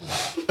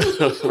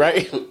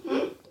 Right.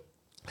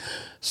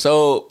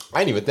 So I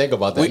didn't even think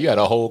about that. You had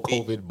a whole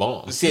COVID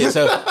bomb. shit.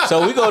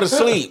 So we go to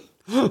sleep.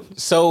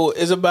 So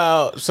it's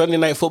about Sunday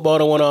night football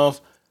that went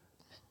off.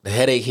 The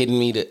headache hitting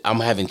me. I'm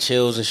having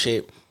chills and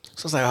shit.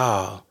 So it's like,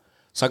 oh.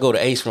 So I go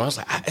to Ace room. I was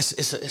like,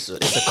 it's a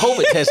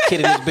COVID test kit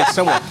in this bitch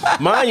somewhere.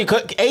 Mind you,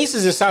 Ace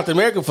is in South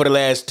America for the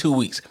last 2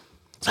 weeks.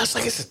 So I was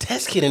like, it's a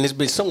test kit in this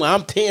bitch somewhere.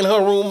 I'm tearing her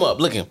room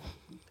up looking.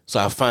 So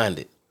I find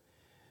it.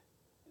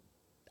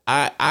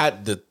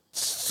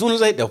 Soon as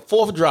the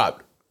fourth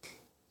dropped.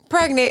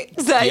 Pregnant.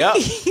 It's like, Yep.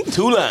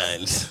 2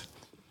 lines.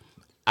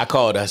 I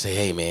called her. I said,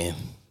 hey, man,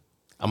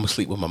 I'm going to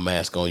sleep with my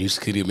mask on. You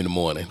could hear me in the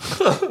morning.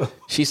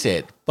 She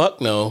said,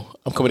 fuck no.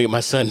 I'm coming to get my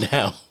son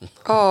now.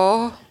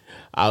 Oh.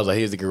 I was like,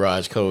 here's the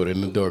garage code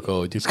and the door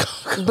code. Just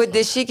call. But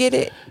did she get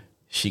it?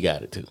 She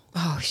got it, too.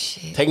 Oh,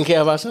 shit. Taking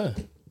care of our son.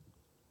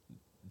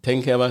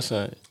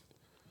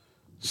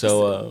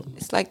 So,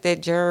 It's like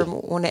that germ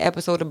on the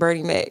episode of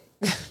Bernie Mac.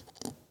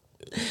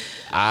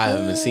 I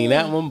haven't seen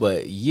that one,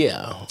 but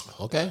yeah.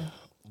 Okay.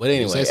 But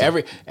anyway,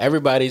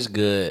 everybody's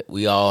good.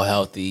 We all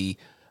healthy.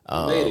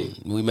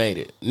 We made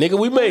it. Nigga,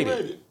 we made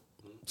it.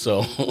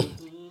 So,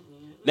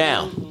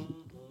 now,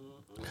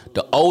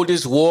 the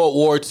oldest World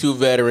War II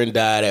veteran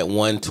died at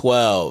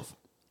 112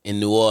 in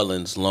New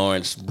Orleans,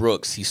 Lawrence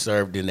Brooks. He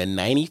served in the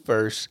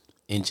 91st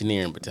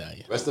Engineering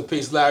Battalion. Rest in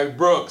peace, Larry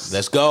Brooks.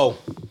 Let's go.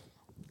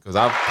 Because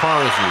I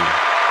promise you,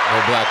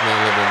 no black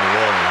man living in New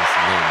Orleans.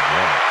 His name is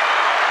Larry.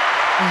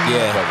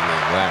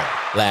 Yeah.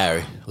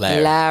 Larry.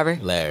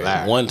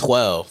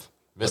 112. For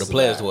the Mr.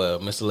 players Larry.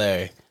 12, Mr.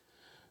 Larry.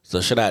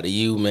 So shout out to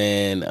you,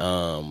 man.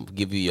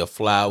 Give you your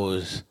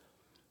flowers.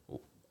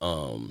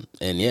 And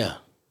yeah,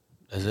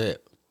 that's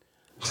it.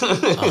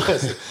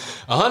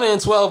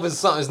 112 is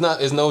something.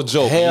 Is no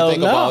joke. Hell you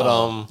think no.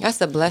 about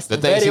That's a blessing.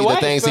 the things Betty White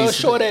the things fell he's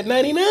short at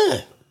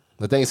 99.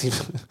 the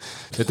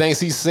things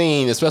he's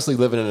seen, especially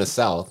living in the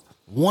South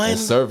and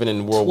serving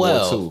in World War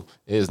 112.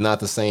 II, is not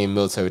the same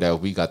military that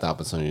we got the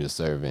opportunity to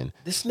serve in.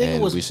 This nigga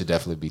and was- we should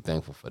definitely be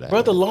thankful for that.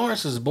 Brother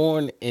Lawrence was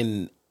born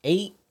in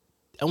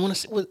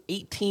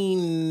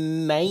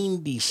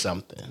 1890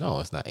 something. No,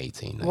 it's not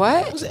 18.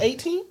 What? Was it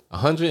 18?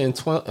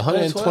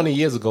 120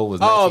 years ago was.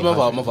 Oh,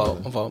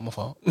 1900. my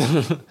fault. No,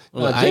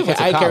 I Jay went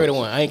to ain't carried the college.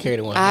 one. I ain't carried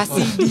the one.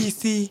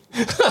 ICDC.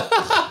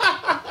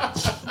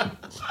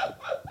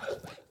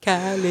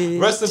 College.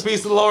 Rest in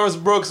peace to Lawrence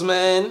Brooks,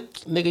 man.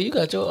 Nigga, you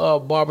got your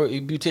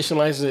beautician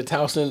license at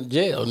Towson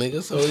Jail,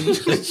 nigga. So you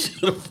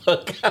should the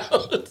fuck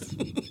out.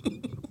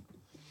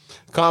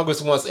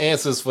 Congress wants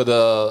answers for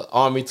the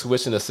Army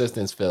tuition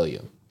assistance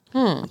failure.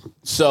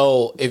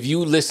 So if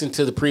you listen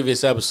to the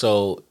previous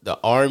episode, the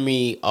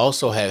Army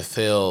also had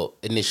failed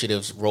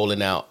initiatives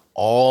rolling out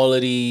all of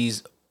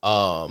these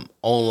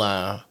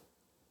online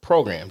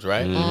programs,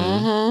 right?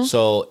 Mm-hmm.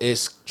 So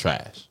it's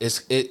Trash.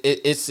 It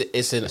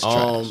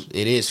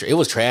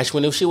was trash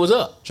when this shit was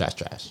up.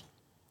 Trash.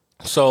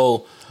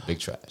 So Big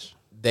trash.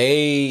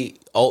 they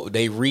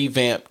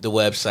revamped the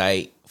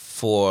website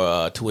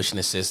for tuition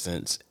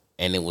assistance,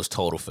 and it was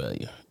total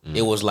failure.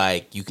 It was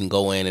like you can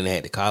go in and they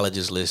had the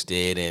colleges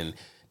listed, and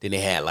then they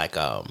had like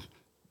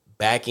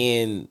back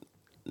in.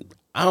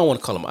 I don't want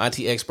to call them IT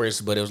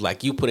experts, but it was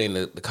like you put in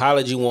the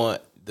college you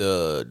want,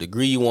 the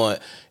degree you want,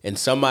 and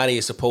somebody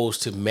is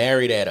supposed to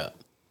marry that up.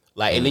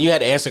 Like, and then you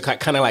had to answer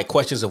kind of like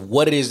questions of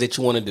what it is that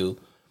you want to do.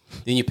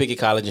 Then you pick your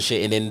college and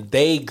shit, and then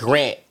they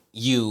grant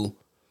you,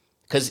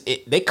 because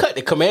they cut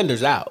the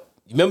commanders out.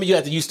 Remember, you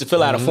had to used to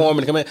fill out a form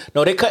and command.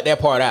 No, they cut that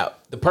part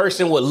out. The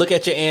person would look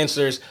at your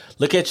answers,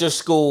 look at your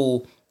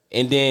school,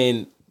 and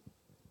then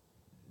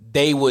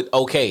they would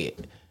okay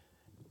it.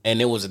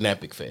 And it was an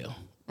epic fail.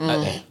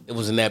 It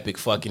was an epic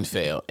fucking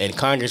fail. And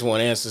Congress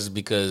want answers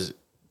because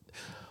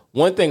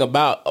one thing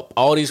about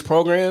all these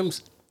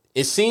programs,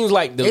 it seems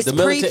like the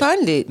military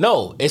pre-funded.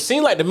 No, it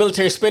seems like the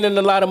military is spending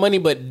a lot of money,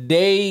 but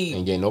they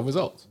ain't getting no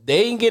results.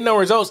 They ain't getting no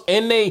results,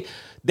 and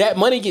that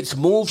money gets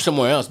moved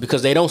somewhere else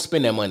because they don't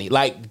spend that money.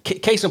 Like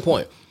case in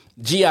point,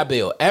 GI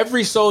Bill.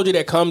 Every soldier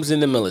that comes in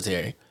the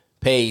military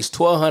pays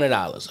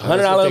 $1,200,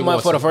 $100 a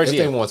month for the first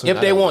year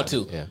if they want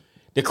to. Yeah.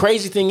 The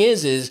crazy thing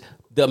is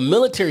the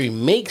military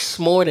makes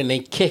more than they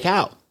kick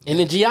out in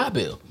the GI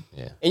Bill.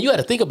 Yeah. And you got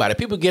to think about it.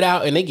 People get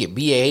out and they get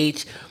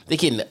BAH. They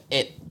get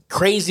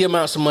crazy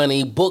amounts of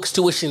money. Books,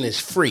 tuition is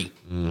free.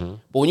 Mm-hmm.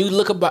 But when you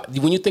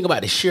think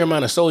about the sheer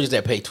amount of soldiers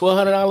that pay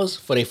 $1,200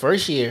 for their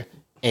first year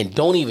and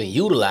don't even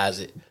utilize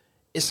it,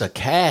 it's a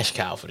cash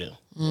cow for them.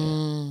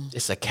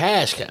 It's a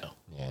cash cow.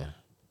 Yeah.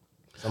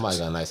 Somebody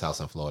got a nice house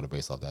in Florida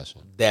based off that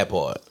shit. That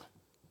part.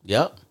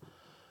 Yep.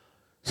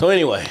 So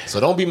anyway. So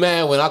don't be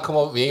mad when I come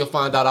up and you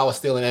find out I was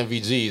stealing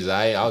MVGs.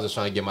 I was just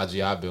trying to get my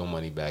GI Bill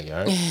money back, you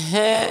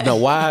heard? No,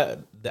 why?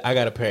 I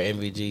got a pair of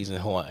MVGs in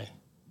Hawaii.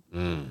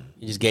 You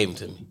just gave them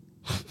to me.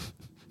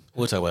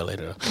 We'll talk about it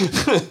later.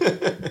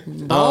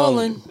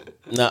 Ballin'.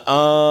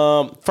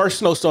 First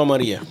snowstorm of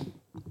the year.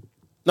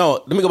 No,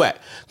 let me go back.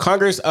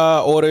 Congress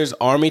orders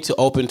Army to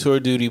open tour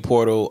duty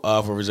portal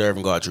for reserve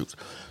and guard troops.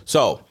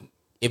 So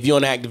if you're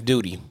on active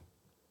duty,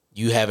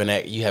 you have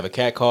a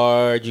CAT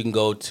card. You can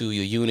go to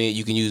your unit.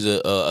 You can use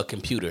a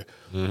computer.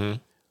 Mm-hmm.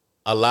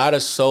 A lot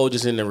of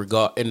soldiers in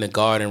the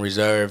guard and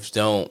reserves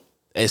don't.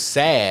 It's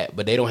sad,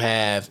 but they don't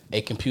have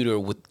a computer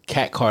with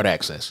CAT card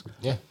access.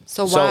 Yeah.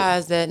 So why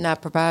is that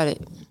not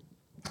provided?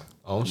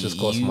 Oh, it just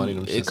costs money.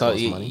 It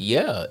costs money.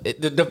 Yeah.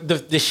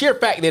 The sheer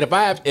fact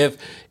that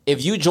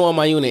if you join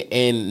my unit,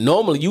 and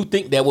normally you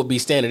think that would be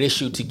standard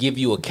issue to give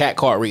you a CAT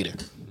card reader.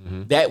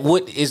 That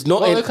is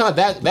no. Well,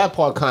 that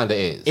part kind of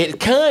is. It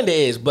kind of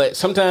is, but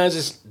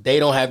sometimes they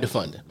don't have the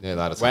funding. Yeah, a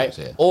lot of right?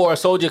 times, yeah. Or a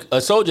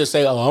soldier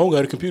say, "Oh, I don't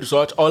got a computer,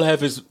 so all I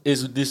have is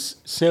this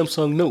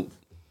Samsung Note."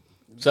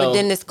 So, but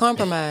then it's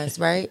compromised,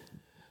 right?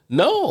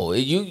 No,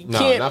 you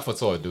can't. Not for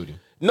tour duty.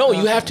 No,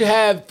 you have to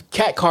have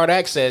CAT card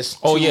access.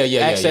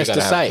 Access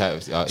to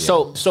site.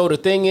 So the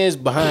thing is,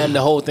 behind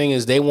the whole thing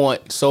is they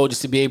want soldiers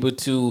to be able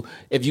to,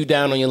 if you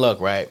down on your luck,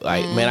 right?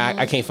 Like, man,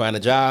 I can't find a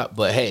job,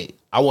 but hey,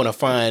 I want to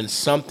find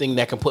something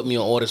that can put me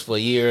on orders for a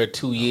year or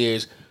 2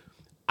 years.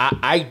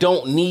 I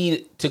don't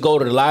need to go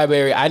to the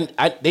library.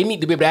 They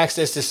need to be able to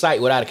access the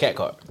site without a CAT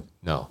card.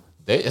 No.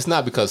 It's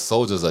not because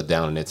soldiers are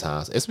down in their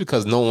times. It's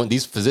because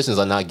these positions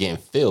are not getting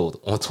filled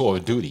on tour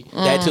of duty.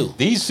 That too.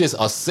 These shits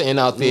are sitting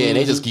out there and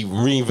they just keep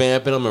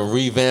revamping them.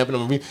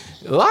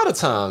 A lot of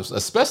times,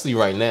 especially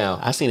right now,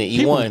 I seen an E1.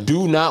 People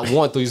do not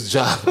want these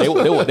jobs. They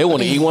want an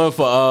E1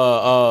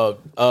 for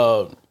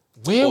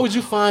where would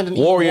you find an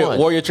Warrior E1?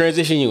 Warrior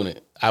transition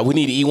unit. We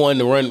need an E1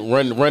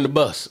 to run the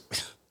bus.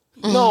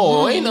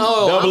 No, ain't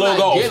no. Double I'm not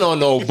golf. getting on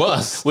no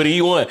bus with an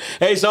E1.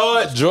 Hey, so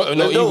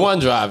no E1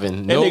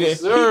 driving. No, nigga,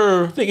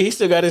 sir. Nigga, he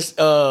still got his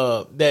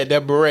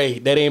that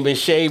beret that ain't been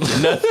shaved or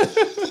nothing.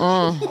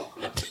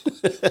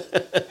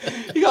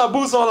 He got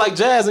boots on like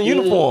Jazz in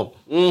uniform.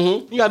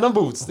 Mm-hmm. He got them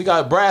boots. He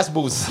got brass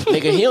boots.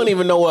 Nigga, he don't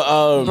even know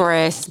what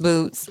brass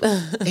boots.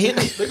 Look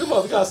him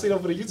up. You gotta see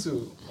them for the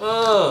YouTube.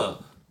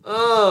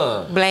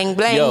 Blang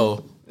blang.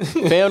 Yo.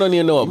 Fam don't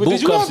even know what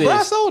boot cuffs is.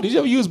 Brasso? Did you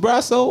ever use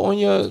Brasso on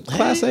your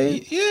Class A?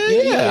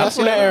 Yeah. I'm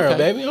from that era,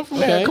 baby. I'm from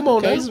that. Come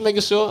on, man. Just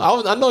making sure.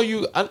 I know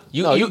you.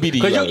 You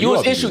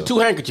was issued 2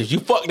 handkerchiefs.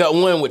 You fucked up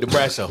one with the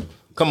Brasso.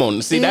 Come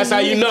on, see, that's how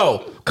you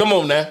know. Come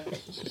on now.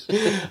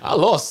 I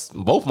lost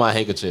both my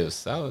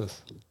handkerchiefs.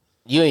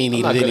 You ain't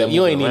need it.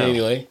 You ain't need it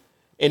anyway.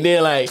 And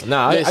then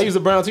I use a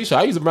brown t-shirt.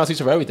 I use a brown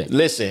t-shirt for everything.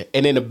 Listen,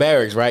 and then the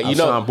barracks, right? You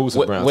know,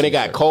 when it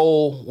got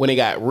cold, when it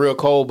got real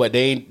cold, but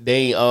they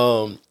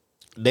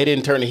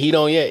didn't turn the heat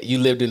on yet. You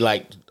lived in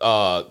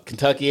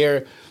Kentucky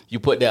area. You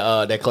put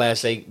that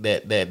Class A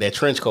that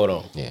trench coat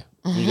on. Yeah,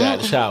 you got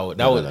the shower.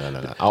 No.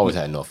 I always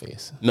had North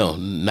Face. No,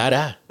 not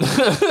I.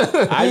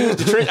 I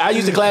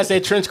used the Class A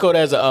trench coat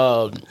as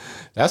a.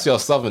 That's your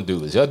Southern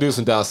dudes. Y'all dudes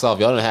from down south.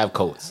 Y'all don't have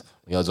coats.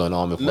 Y'all joined the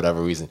army for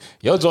whatever reason.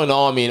 Y'all joined the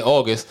army in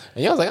August,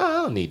 and y'all was like, I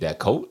don't need that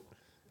coat.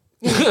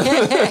 It's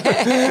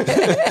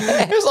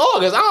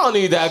August. I don't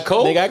need that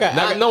coat. Nigga,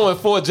 not knowing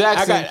Fort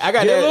Jackson. I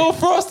got that, a little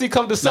frosty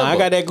come December. I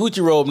got that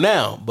Gucci robe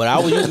now, but I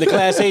was using the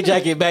Class A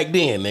jacket back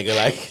then, nigga.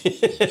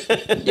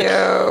 Like,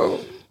 yo.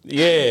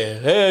 Yeah,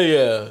 hell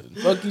yeah.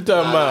 Fuck you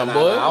talking about,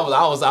 boy.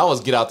 I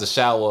was get out the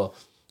shower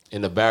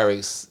in the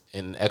barracks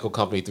in Echo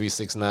Company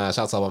 369.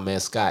 Shout out to my man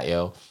Scott,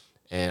 yo.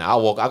 And I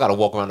gotta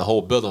walk around the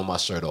whole building with my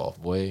shirt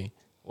off, boy.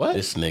 What?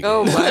 This nigga.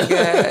 Oh my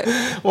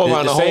god. Walk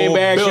around the the same whole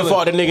bag you building.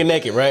 fought the nigga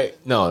naked, right?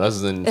 No, that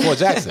was in Fort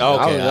Jackson.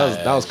 Okay,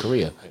 that was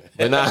Korea.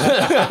 And now,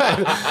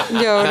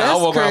 Yo, I that's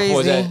walk around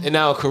Fort crazy. Jackson. And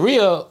now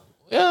Korea,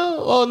 yeah,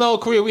 well, no,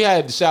 Korea, we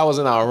had showers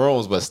in our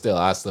rooms, but still,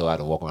 I still had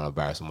to walk around the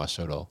barracks with my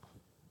shirt off.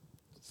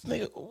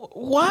 Nigga,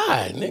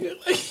 why, nigga?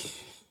 Like,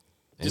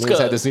 And just niggas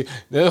had to cause see.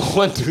 Then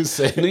one dude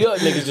said, New York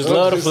niggas just one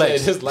love to dude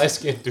flex. said, this light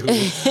skinned dude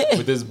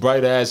with this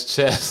bright ass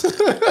chest.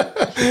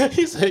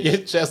 He said, your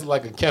chest is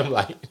like a chem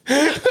light.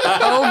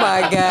 Oh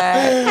my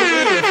god.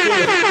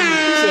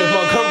 He said,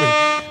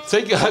 Montgomery,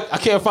 take your, I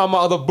can't find my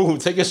other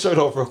boot. Take your shirt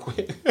off real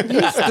quick.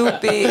 You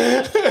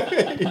stupid.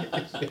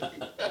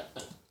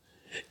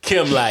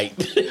 Kim Light.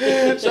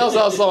 Shouts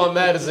out Saul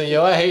Madison,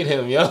 yo. I hate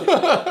him, yo.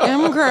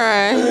 I'm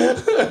crying.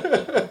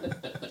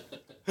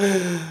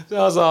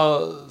 Shouts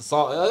out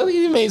Saul.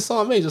 He made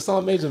Saul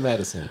Major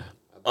Madison.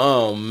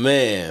 Oh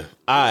man.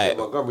 All right.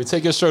 Montgomery,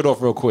 take your shirt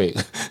off real quick.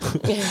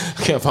 I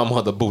can't find my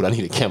other boot. I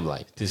need a chem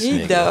light. This You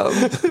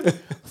nigga. dumb.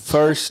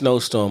 First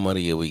snowstorm of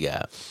the year we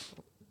got.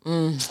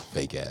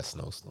 Fake ass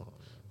snowstorm.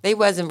 They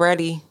wasn't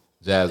ready.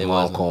 Jazz mom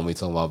wasn't. called me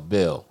talking about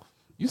Bill.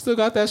 You still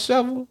got that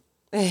shovel?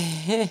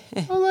 I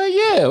was like,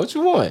 yeah. What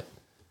you want?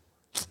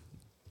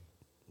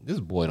 This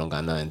boy don't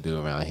got nothing to do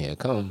around here.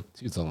 Come.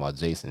 She was talking about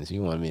Jason. She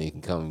wanted me to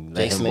come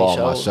let Jason him ain't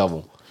borrow my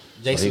shovel. shovel.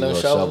 Jason He don't go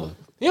shovel.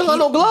 He don't got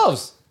no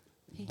gloves.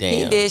 He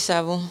Damn. did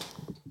shovel.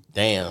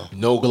 Damn.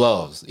 No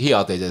gloves. He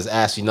out there just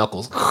ashy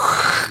knuckles.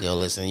 Yo,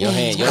 listen, your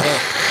hand.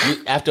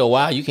 You, after a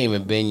while, you can't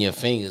even bend your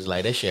fingers.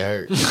 Like, that shit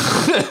hurt.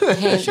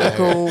 Hands are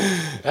cool.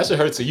 That should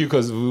hurt to you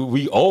because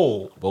we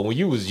old. But when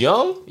you was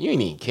young, you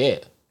ain't even care.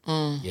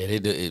 Yeah, they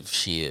do it.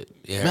 Shit.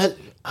 Yeah. Man,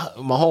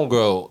 my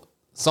homegirl,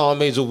 saw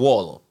Major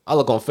Waller. I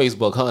look on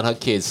Facebook, her and her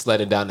kids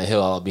sledding down the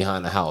hill out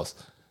behind the house.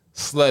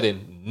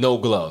 Sledding, no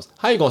gloves.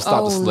 How you gonna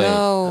stop Oh, the sled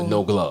no. with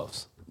no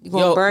gloves? You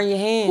gonna burn your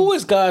hand. Who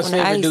is God's on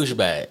the favorite ice.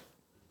 douchebag?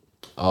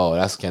 Oh,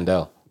 that's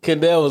Kendall.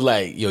 Kendall was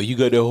like, yo, you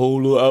got that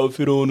whole little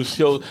outfit on the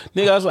show.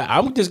 Nigga, I was like,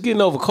 I'm just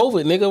getting over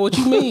COVID, nigga. What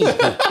you mean?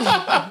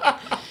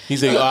 He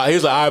said,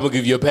 he's like, I'm going to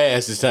give you a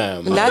pass this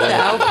time. Not the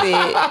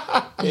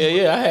outfit.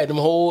 Yeah, I had them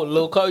whole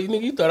little car.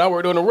 Nigga, you thought I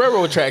worked on the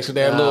railroad tracks with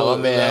that little.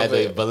 My man had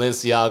the outfit.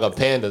 Balenciaga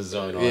Pandas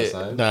joint on, Yeah.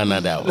 son. Nah,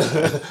 not that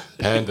one.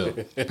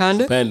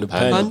 Panda.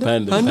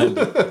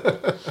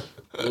 Panda?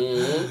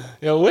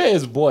 Yo, where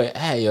is boy?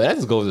 Hey, yo, that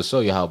just goes to show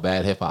you how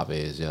bad hip hop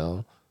is,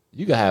 yo.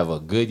 You can have a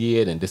good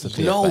year and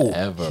disappear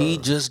forever. He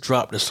just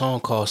dropped a song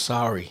called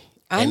Sorry.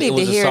 I and need it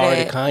was to a hear sorry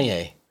that. to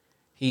Kanye.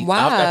 Why?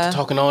 After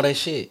talking all that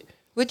shit.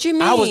 What you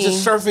mean? I was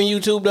just surfing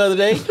YouTube the other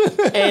day,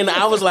 and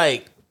I was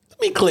like, let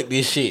me click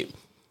this shit.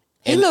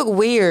 He look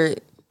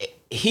weird.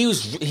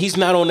 He's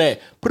not on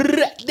that.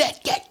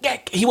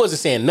 He wasn't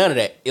saying none of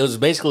that. It was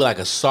basically like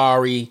a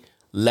sorry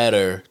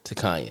letter to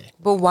Kanye.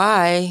 But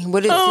why?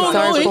 What is he No,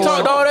 sorry he for?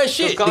 talked all that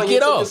shit to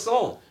get off.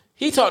 Song.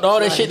 He talked all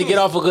that shit to get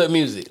off of good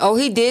music. Oh,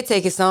 he did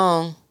take his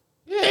song.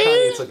 Yeah,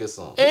 Kanye took his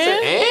song. He said,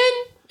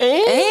 and?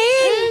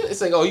 And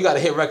It's like, oh, you got a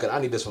hit record. I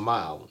need this for my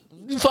album.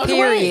 You fucking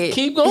Period. right.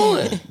 Keep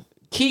going.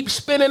 Keep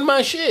spinning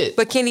my shit.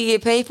 but can he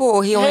get paid for it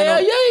or he only Hell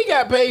know? yeah, he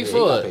got paid Yeah, he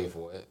for got it. paid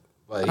for it.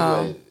 But he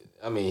Oh. went,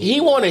 I mean, He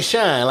wanted to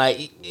shine.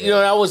 Like, you know,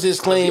 that was his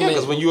claim. Yeah,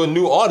 because when you're a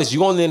new artist,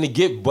 you only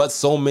get but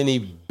so many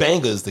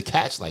bangers to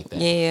catch like that.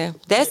 Yeah,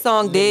 that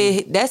song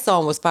did. That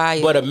song was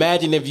fire. But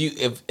imagine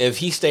if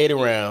he stayed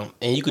around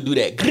and you could do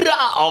that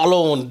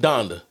all on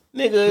Donda.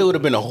 Nigga, it would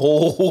have been a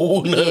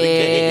whole nother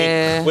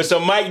Yeah. game. With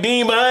some Mike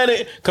Dean behind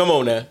it. Come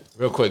on now.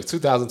 Real quick,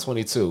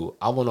 2022,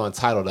 I went on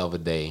Tidal the other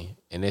day,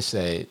 and it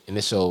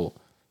showed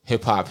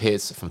hip hop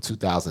hits from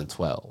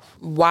 2012,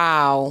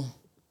 wow.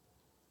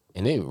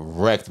 and it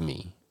wrecked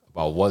me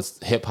about what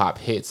hip hop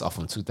hits are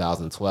from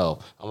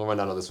 2012. I'm gonna run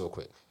down this real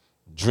quick.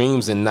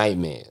 Dreams and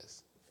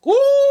Nightmares.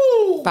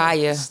 Woo!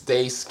 Fire.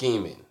 Stay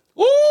Scheming.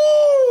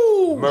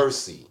 Woo!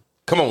 Mercy.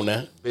 Come on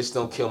now. Bitch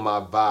Don't Kill My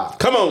Vibe.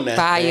 Come on now.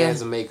 Fire.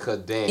 Dance and Make Her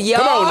Dance. Yo,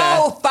 Come on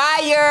now.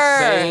 fire.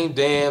 Same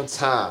damn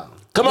time.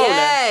 Come on now.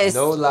 Yes.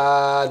 No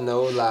lie,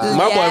 no lie.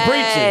 My boy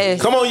Yes.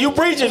 preaching. Come on, you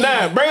preaching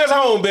now. Bring us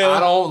home, Bill. I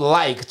don't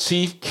like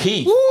Chief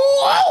Keef. Woo!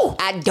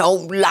 I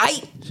don't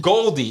like.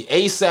 Goldie,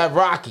 ASAP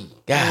Rocky.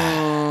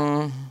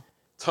 God.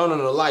 Turn on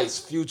the Lights,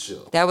 Future.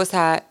 That was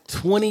hot.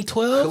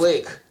 2012?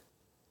 Click.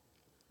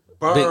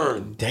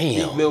 Burn.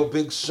 Damn. Meek Mill,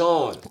 Big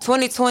Sean.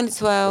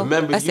 2012.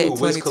 Remember I said You,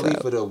 Wiz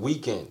 2012. Khalifa, The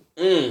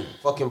Weeknd.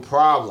 Fucking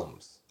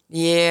Problems.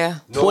 Yeah.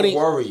 No 20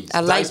 Worries.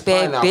 I like Dice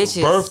Bad Pineapple,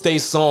 Bitches. Birthday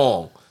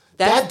song.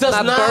 That's that does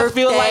my not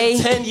feel birthday.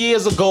 like 10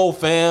 years ago,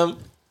 fam.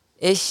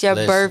 It's your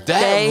Listen,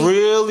 birthday. That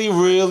really,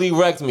 really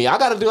wrecked me. I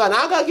gotta do it.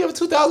 Now I gotta give it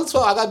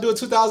 2012. I gotta do a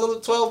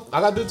 2012.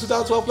 I gotta do a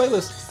 2012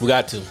 playlist. We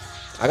got to.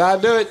 I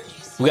gotta do it.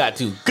 We got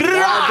to. I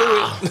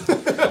gotta do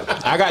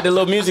it. I got the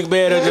little music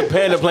bed of the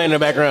Panda playing in the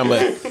background,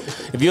 but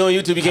if you're on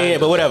YouTube, you can't hear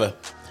it, but whatever.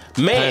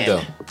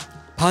 Man.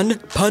 Pun.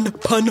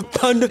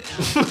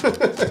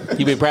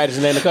 You been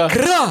practicing that in the car?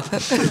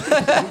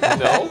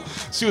 No,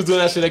 she was doing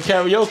that shit at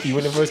karaoke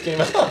when it first came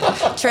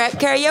out. Trap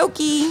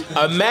karaoke.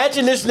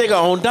 Imagine this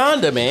nigga on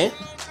Donda, man.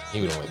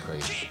 He would have went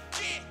crazy.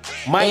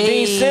 Mike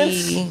Dean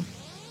Sense. He'd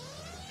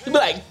be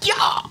like,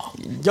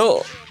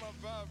 yo.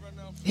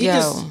 He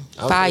just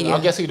fire. I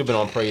guess he'd have been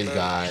on Praise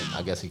God.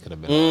 I guess he could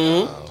have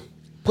been.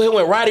 Put him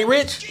with Roddy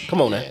Ricch.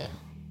 Come on now.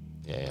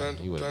 Yeah,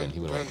 he would have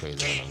went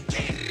crazy.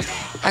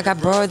 I got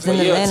broads in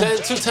Yeah,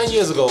 Atlanta. 10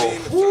 years ago.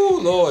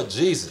 Woo, Lord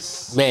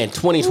Jesus. Man,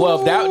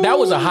 2012. That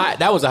was a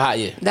hot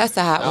year. That's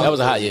a hot one. That was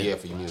a hot year. Yeah,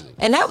 for your music.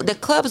 And the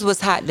clubs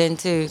was hot then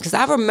too, because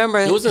I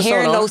remember was in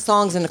hearing Sonar. those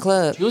songs in the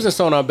club. You was in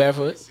Sonar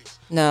Barefoot.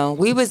 No,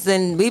 we was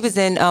in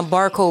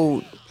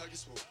Barcode.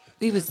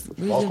 We was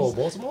Barcode,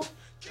 Baltimore?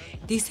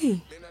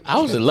 DC. I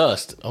was in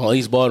Lust on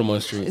East Baltimore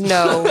Street.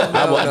 No,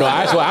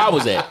 That's where I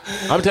was at.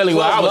 I'm telling you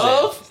where I was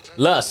at.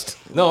 Lust.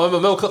 No,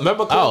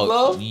 remember Club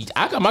Love?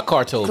 I got my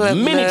car towed Club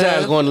many Love.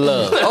 times going to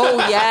Love. Oh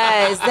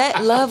yes,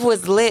 that Love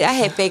was lit. I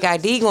had fake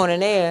ID going in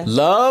there.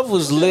 Love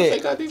was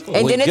lit.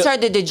 And then it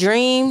turned to The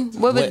Dream.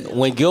 What was?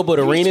 When Gilbert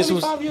Arenas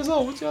was 25 years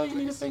old. What y'all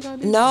niggas think I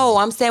did? No,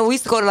 I'm saying we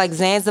used to go to like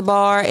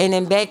Zanzibar, and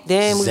then back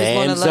then we was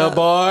going to Love.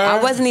 Zanzibar?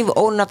 I wasn't even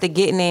old enough to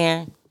get in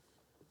there.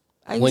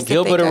 when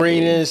Gilbert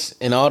Arenas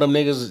and all them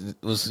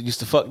niggas used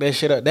to fuck that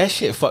shit up. That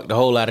shit fucked a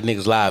whole lot of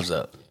niggas' lives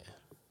up.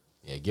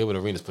 Yeah, Gilbert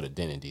Arenas put a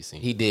dent in DC.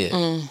 He did.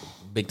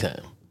 Big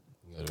time.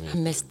 I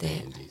missed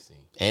that.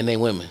 And they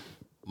women.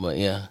 But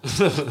yeah.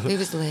 He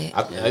was lit.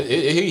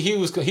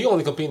 He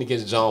only competed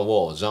against John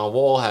Wall. John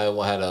Wall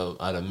had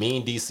a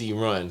mean DC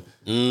run.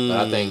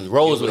 But I think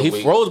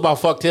Roseball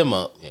fucked him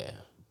up. Yeah.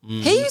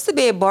 He used to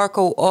be at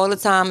Barcode all the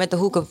time at the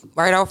hookah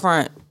right out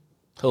front.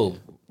 Who?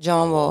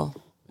 John Wall.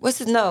 What's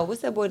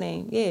that boy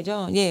name? Yeah,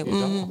 John. Yeah. That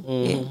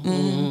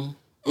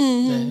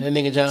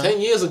nigga John.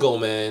 10 years ago,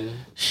 man.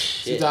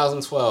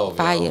 2012.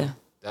 Fire. Yo.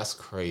 That's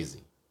crazy.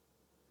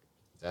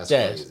 That's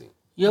Jazz, crazy.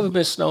 you ever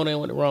been snowed in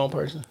with the wrong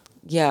person?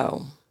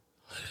 Yo.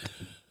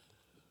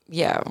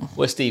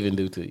 What Steven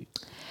do to you?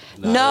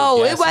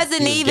 No, it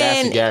wasn't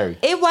even.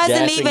 It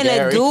wasn't even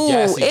a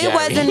dude. It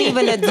wasn't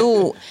even a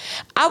dude.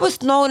 I was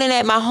snowed in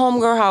at my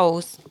homegirl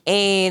house,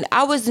 and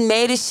I was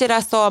mad as shit.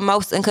 I saw a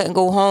mouse and couldn't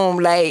go home.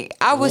 Like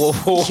I was,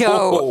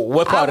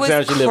 what part of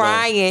town you live in?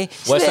 Crying.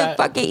 She What lived side?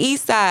 fucking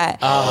east side.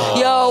 There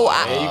you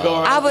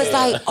go. I was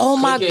like, oh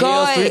my Click your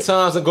heels god. 3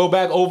 times and go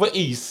back over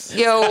east.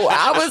 Yo,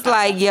 I was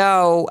like,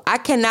 I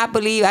cannot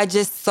believe I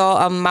just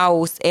saw a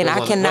mouse and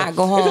I cannot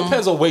go home. It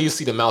depends on where you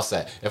see the mouse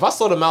at. If I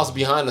saw the mouse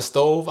behind the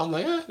stove, I'm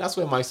like, that's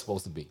where mice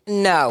supposed to be.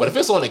 No. But if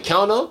it's on the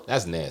counter,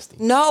 that's nasty.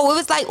 No, it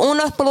was like on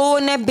the floor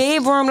in that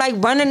bedroom, like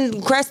running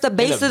across the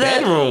base In the of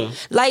bedroom?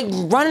 like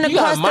running You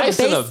across got mice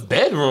the base. in a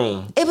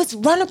bedroom. It was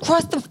running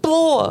across the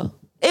floor.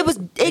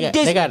 It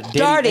They got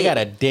started.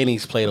 a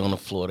Denny's plate on the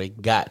floor. They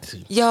got to.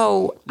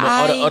 Yo,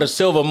 Or the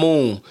Silver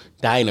Moon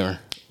Diner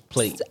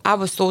plate. I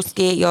was so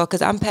scared, y'all,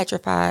 because I'm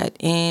petrified,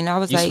 and I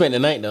was You like, spent the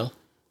night though.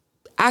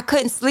 I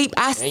couldn't sleep.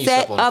 I you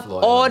sat slept on the up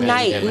floor. all Man,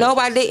 night. damn it. No,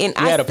 I didn't.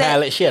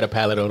 She had a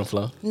pallet on the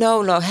floor.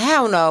 No,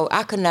 hell no.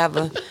 I could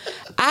never.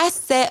 I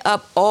sat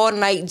up all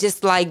night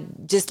just like,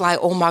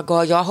 oh my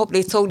God, y'all. I hope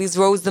they clean these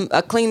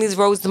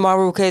roads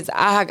tomorrow because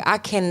I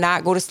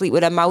cannot go to sleep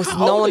with a mouse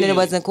knowing that it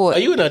wasn't caught. Are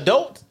you an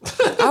adult?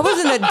 I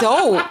was an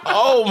adult.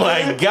 Oh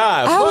my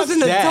God. I was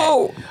an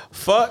adult.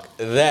 Fuck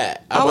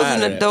that. I was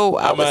an adult.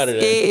 I was out of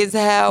there. scared as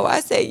hell. I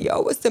said,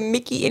 yo, what's the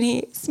Mickey in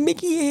here? It's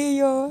Mickey in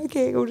here, y'all. I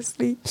can't go to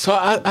sleep. So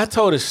I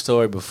told this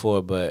story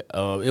before, but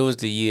it was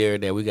the year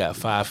that we got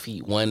 5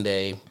 feet one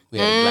day. We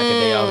had like a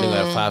day off, and then we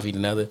got 5 feet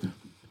another.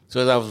 So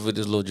as I was with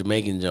this little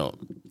Jamaican jump.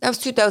 That was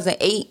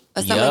 2008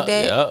 or something like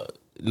that. Yeah.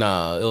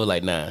 Nah, it was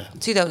like 9.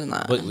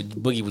 2009.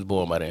 Boogie was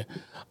born by then.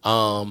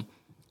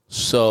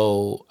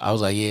 So I was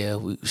like, yeah.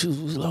 She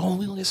was like, oh,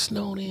 we gonna get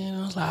snowed in.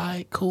 I was like, all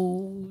right,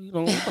 cool. You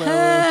know,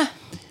 whatever.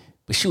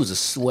 But she was a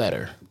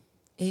sweater.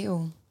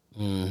 Ew.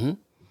 No,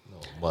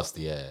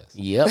 musty ass.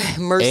 Yep.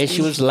 And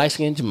she was light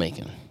skinned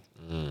Jamaican.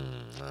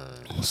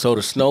 So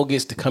the snow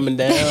gets to coming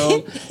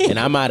down, and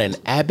I'm out in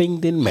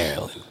Abingdon,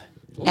 Maryland.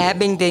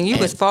 Abingdon, you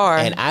was far.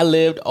 And I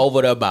lived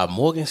over there by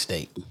Morgan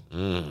State.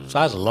 So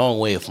I was a long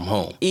way from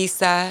home. East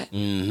side.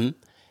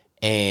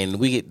 And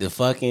we get the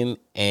fucking,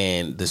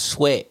 and the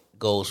sweat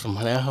goes from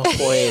her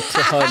forehead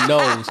to her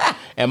nose.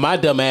 And my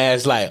dumb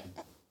ass like,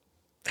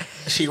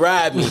 she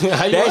ride me.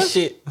 That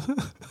shit.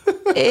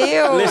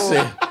 Ew.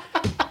 Listen.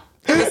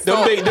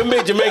 Them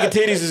big Jamaican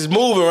titties is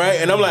moving,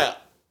 right? And I'm like,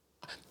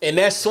 and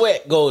that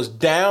sweat goes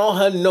down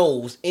her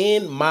nose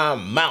in my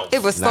mouth.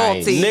 It was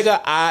salty.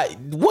 Nigga, I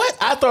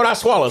thought I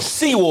swallowed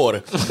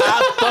seawater.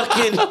 I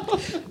fucking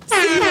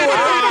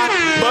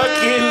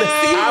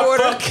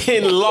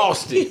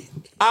lost it.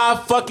 I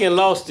fucking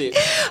lost it.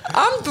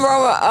 I'm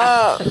throwing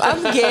up.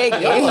 I'm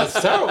gagging. Y'all are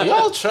terrible.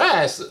 Y'all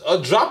trash. A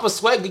drop of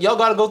sweat, y'all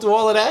gotta go through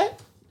all of that?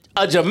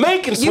 A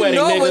Jamaican sweating, you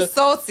know nigga. it was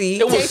salty.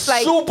 It was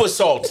super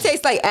salty. It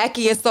tastes like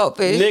ackee and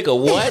saltfish. Nigga,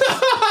 what?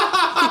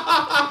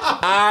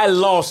 I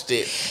lost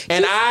it.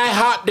 And I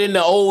hopped in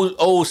the old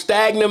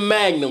Stagnum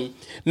Magnum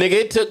Nigga,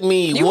 it took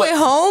me. You went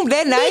home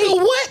that night? Nigga,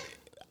 what?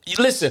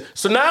 Listen,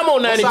 so now I'm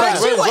on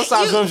 95. What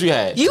size rims you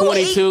had?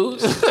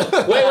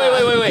 22s.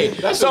 Wait.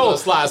 That shit gonna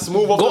slide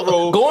smooth off the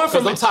road. Going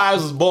from them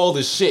tires was bald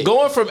as shit.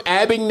 Going from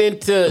Abingdon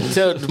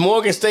to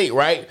Morgan State,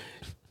 right?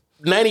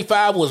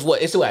 95 was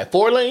what? It's like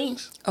 4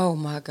 lanes. Oh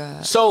my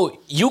God.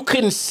 So you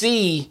couldn't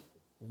see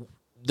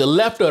the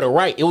left or the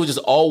right. It was just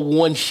all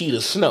one sheet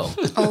of snow.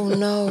 Oh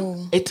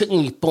no. It took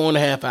me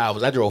 4.5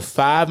 hours. I drove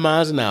 5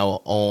 miles an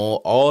hour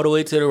all the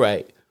way to the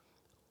right,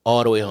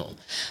 all the way home.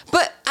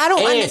 But I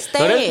don't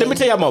understand. No, let me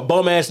tell you how my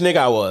bum ass nigga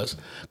I was.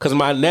 Cause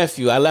my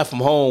nephew, I left him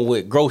home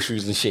with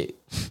groceries and shit.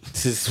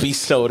 We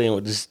sold in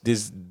with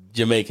this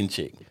Jamaican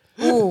chick.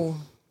 Ooh.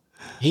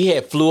 He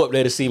had flew up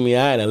there to see me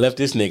out and I left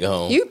this nigga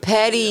home. You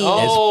petty.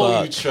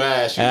 Oh, you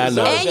trash. I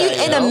know. And you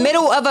in the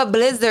middle of a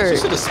blizzard. You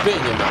should have spit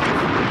in your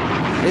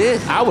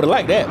mouth. I would have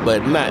liked that,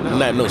 but not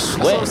no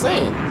sweat. That's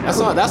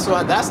what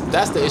I'm saying.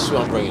 That's the issue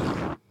I'm bringing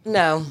up.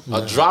 No.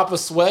 A drop of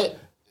sweat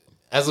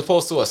as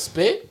opposed to a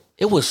spit.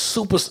 It was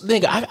super,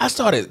 nigga. I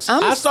started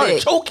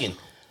sick. choking.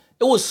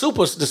 It was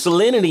super. The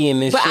salinity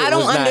in this. But shit I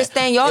don't was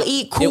understand. Y'all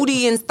eat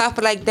cootie and stuff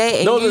like that.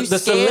 And no, you the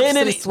scared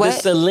salinity. some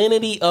sweat? The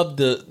salinity of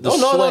the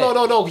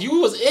sweat. No. You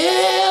was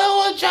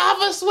a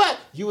drop of sweat.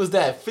 You was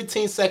that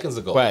 15 seconds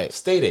ago. Right.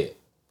 Stay there.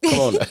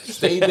 Come on.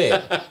 Stay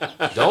there.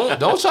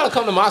 Don't try to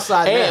come to my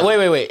side now.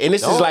 Wait. And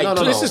this is like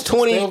this is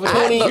 20.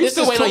 You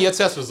still waiting on your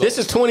test results. This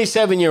is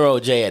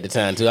 27-year-old Jay at the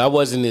time too. I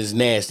wasn't as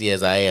nasty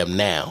as I am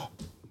now.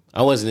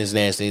 I wasn't as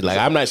nasty. Like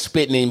I'm not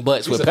spitting in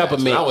butts with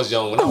peppermint. When I was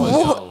young.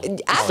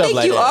 I think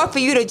like you that. are for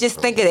you to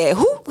just think of that.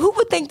 Who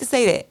would think to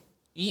say that?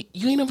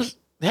 You ain't never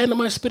had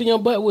nobody spit in your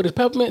butt with his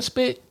peppermint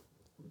spit?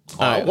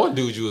 One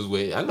dude you was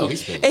with, I know he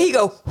spit. And he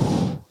go.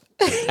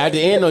 At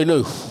the end, though, you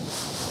know,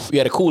 you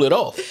had to cool it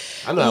off.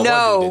 I know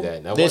how one dude did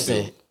that. Now,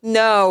 listen.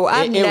 No,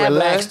 I It never.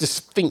 relaxed the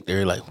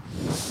sphincter, like.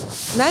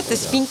 Not the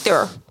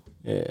sphincter.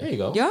 Yeah. There you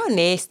go. Y'all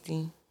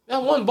nasty.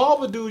 That one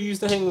barber dude you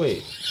used to hang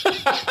with.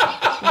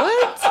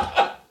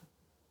 What?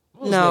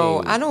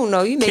 No, I don't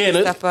know. You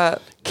making stuff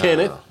up.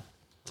 Kenneth.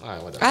 All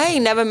right, whatever. I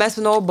ain't never messed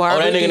with no barber.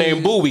 Oh, that nigga dude.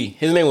 named Booby.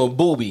 His name was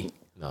Booby.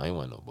 No, he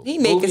wasn't no Booby. He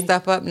making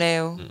stuff up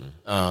now.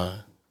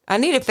 I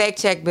need a fact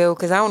check, Bill,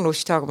 because I don't know what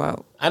you're talking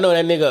about. I know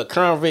that nigga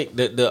Crown Vic.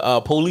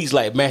 The police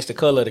like matched the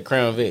color of the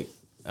Crown Vic.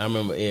 I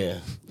remember. Yeah.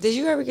 Did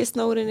you ever get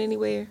snowed in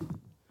anywhere?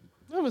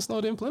 I've been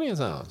snowed in plenty of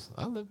times.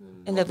 I lived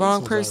in the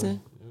wrong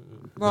person.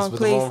 Wrong with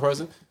place. the wrong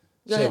person.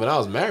 Shit, when I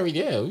was married,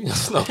 yeah, we got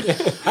snowed in.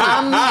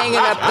 I'm hanging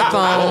up the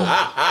phone.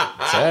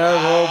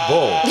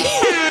 Terrible. You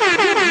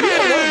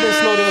ain't never been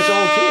snowed in with your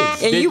own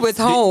kids. And you was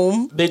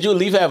home. Did you at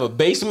least have a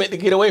basement to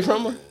get away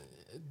from her?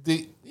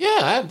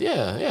 Yeah.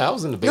 I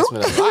was in the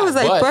basement. He was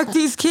like, fuck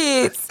these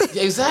kids.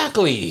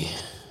 Exactly.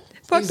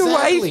 Fuck the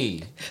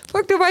wife.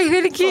 Fuck the wife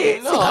and the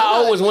kids. No,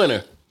 How old was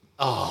Winter?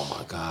 Oh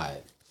my God.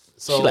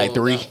 So She like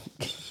 3.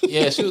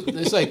 Yeah,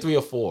 it's like 3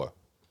 or 4.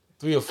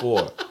 3 or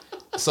 4.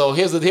 So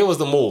here was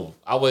the move.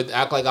 I would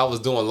act like I was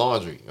doing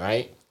laundry,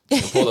 right?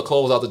 And pull the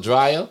clothes out the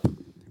dryer,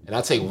 and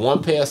I take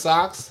one pair of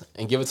socks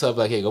and give it to her,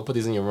 like, hey, go put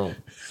these in your room.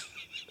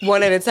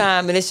 One at a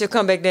time, and then she'll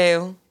come back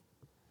down.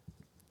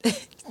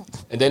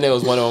 And then there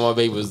was one of my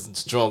baby was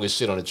strong as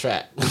shit on the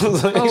track.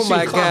 Like, oh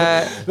my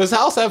God. This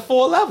house had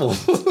 4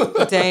 levels.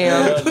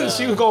 Damn.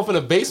 She was going from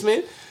the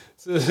basement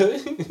to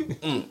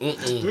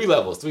 3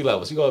 levels. She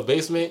go to the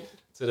basement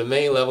to the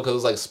main level because it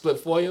was like split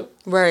for you.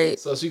 Right.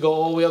 So she go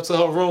all the way up to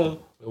her room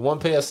with one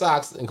pair of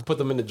socks and put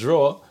them in the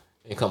drawer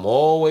and come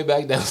all the way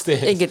back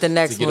downstairs and get the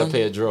next to get one. a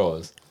pair of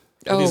drawers.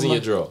 Put Oh these in my-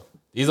 your drawer.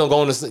 These don't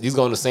go in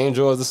the same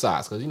drawer as the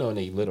socks because you know when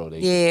they little, all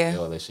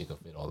that shit can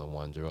fit all in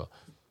one drawer.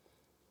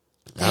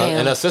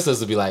 And her sisters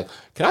would be like,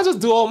 "Can I just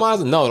do all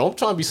mine?" No, don't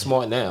try to be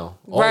smart now.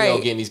 All y'all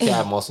getting these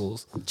calf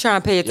muscles.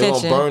 Trying to pay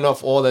attention. You're gonna burn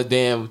off all the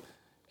damn.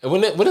 And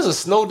when it's a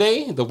snow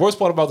day, the worst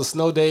part about the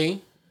snow day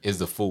is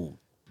the food.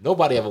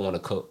 Nobody ever want to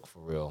cook for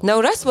real.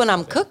 No, that's when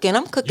I'm cooking.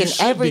 I'm cooking You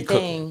should be cooking.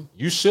 everything.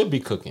 You should be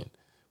cooking.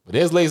 But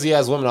there's lazy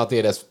ass women out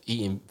there that's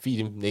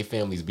feeding their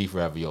families beef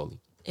ravioli.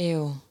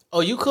 Ew.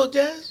 Oh, you cook,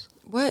 Jazz?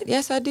 What?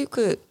 Yes, I do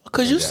cook.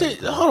 Because you said,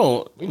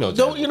 hold on. We know.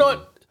 Don't you know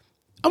what?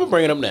 I'm gonna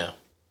bring it up now.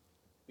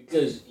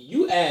 Because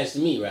you asked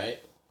me, right?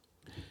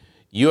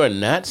 You are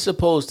not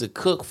supposed to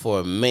cook for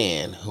a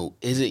man who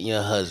isn't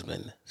your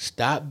husband.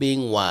 Stop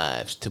being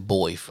wives to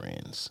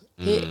boyfriends.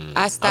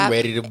 I stopped. I'm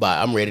ready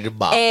to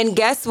buy. And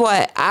guess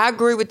what? I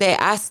agree with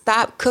that. I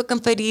stopped cooking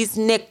for these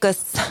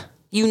niggas.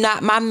 You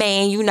not my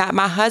man. You not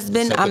my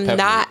husband. I'm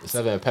not.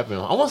 Except for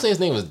Peppermint. I want to say his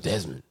name was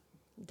Desmond.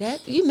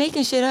 That you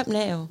making shit up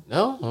now?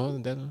 No, it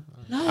wasn't Desmond.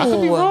 No. I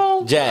could be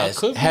wrong. Jazz,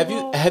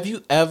 have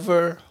you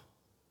ever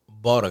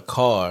bought a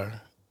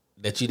car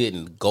that you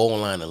didn't go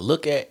online and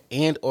look at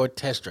and or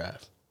test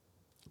drive?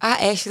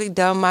 I actually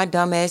done my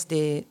dumb ass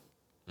did.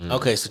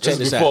 Okay, so check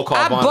this before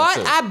out.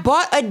 I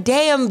bought a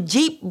damn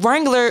Jeep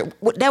Wrangler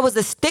that was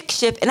a stick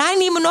shift, and I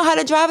didn't even know how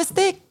to drive a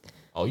stick.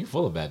 Oh, you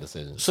full of bad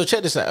decisions. So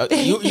check this out.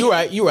 You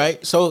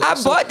right. So I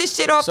bought this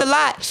shit off the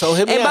lot. So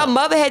hit me and out. my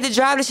mother had to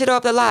drive the shit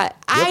off the lot.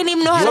 I didn't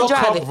even know how to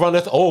drive Your it. cup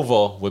runneth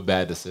over with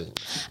bad decisions.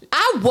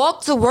 I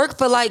walked to work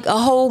for like a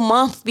whole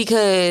month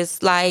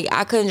because like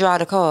I couldn't drive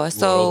the car.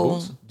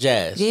 So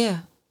Jazz. yeah.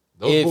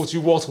 Those boots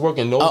you walk to work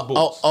in those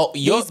boots.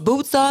 These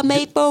boots are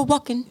made for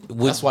walking.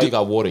 That's why you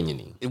got water in your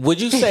knee.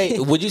 Would you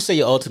say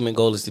your ultimate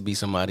goal is to be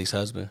somebody's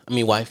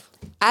wife?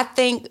 I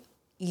think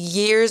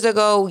years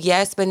ago,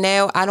 yes, but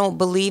now I don't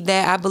believe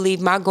that. I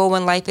believe my goal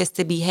in life is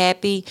to be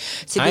happy,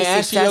 to be I successful.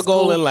 asked you your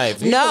goal in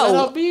life.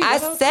 No, I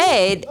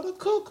said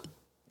cook.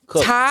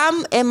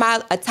 time in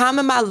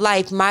my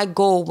life, my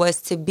goal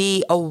was to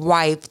be a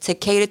wife, to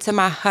cater to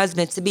my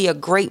husband, to be a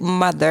great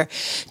mother,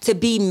 to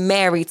be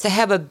married, to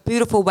have a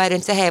beautiful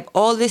wedding, to have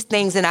all these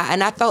things. And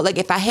I felt like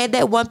if I had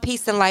that one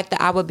piece in life,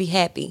 that I would be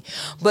happy.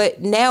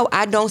 But now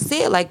I don't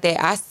see it like that.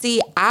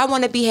 I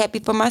want to be happy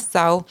for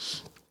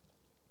myself.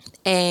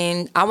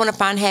 And I want to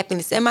find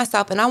happiness in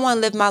myself, and I want to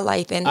live my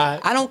life. And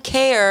I don't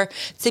care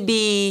to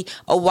be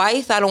a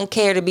wife. I don't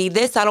care to be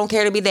this. I don't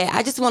care to be that.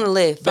 I just want to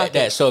live. Fuck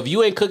that. So if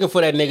you ain't cooking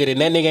for that nigga, then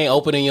that nigga ain't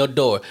opening your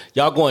door.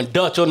 Y'all going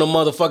Dutch on the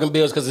motherfucking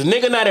bills because the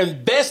nigga not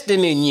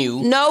investing in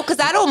you. No, because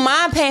I don't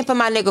mind paying for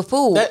my nigga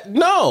food.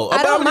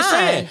 I don't mind.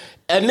 Saying,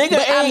 a nigga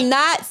but I'm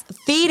not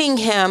feeding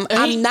him.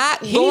 He's not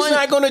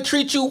going to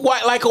treat you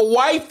like a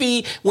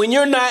wifey when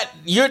you're not.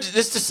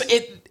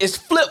 It's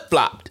flip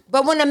flopped.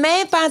 But when a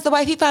man finds a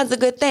wife, he finds a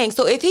good thing.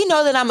 So if he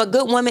knows that I'm a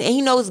good woman and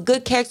he knows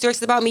good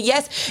characteristics about me,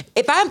 yes.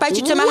 If I invite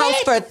you to my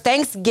house for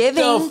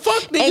Thanksgiving, the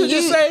fuck did you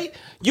just say?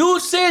 You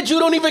said you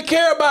don't even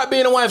care about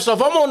being a wife. So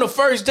if I'm on the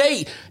first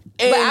date.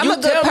 But I'm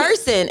a good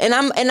person, and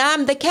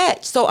I'm the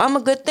catch, so I'm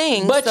a good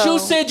thing. But you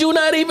said you're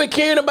not even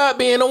caring about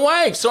being a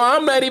wife, so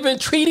I'm not even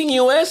treating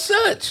you as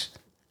such.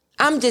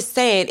 I'm just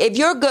saying, if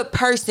you're a good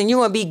person, you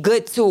want to be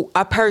good to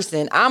a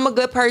person. I'm a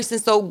good person,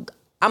 so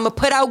I'm gonna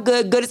put out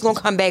good. Good is gonna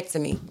come back to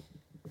me.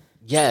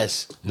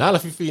 Yes. Not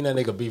if you feeding that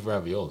nigga beef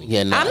ravioli.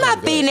 Yeah, nah, I'm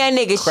not feeding that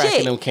nigga cracking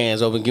shit. them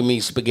cans open, give me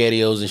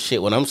SpaghettiOs and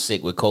shit when I'm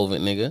sick with COVID,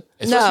 nigga.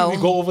 Especially if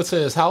you go over to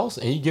his house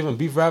and you give him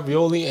beef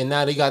ravioli, and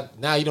now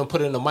you don't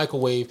put it in the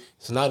microwave,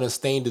 so now it done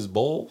stained his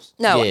bowls.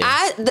 No,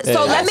 let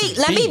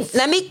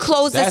me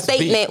close the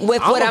statement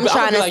with what I'm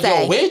trying to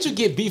say. Yo, where'd you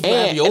get beef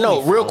ravioli?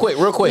 No, real quick.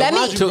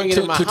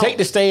 To take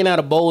the stain out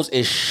of bowls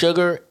is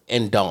sugar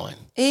and Dawn.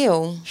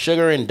 Ew.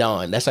 Sugar and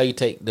Dawn. That's how you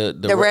take the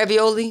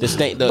ravioli. The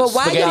stain. The but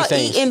why spaghetti y'all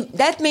stains. eating?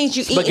 That means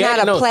you eating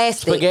out of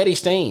plastic. Spaghetti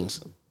stains.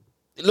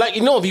 Like,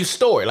 if you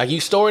store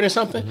it in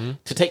something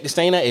to take the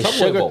stain out, it's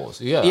sugar.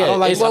 Bowls. Yeah.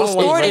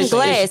 Store it in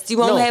glass. You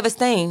won't have a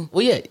stain.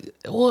 Well, yeah.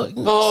 Well,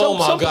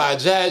 my God,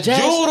 Jazz. You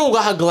don't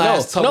got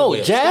glass.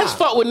 Jazz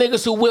fought with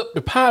niggas who whipped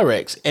the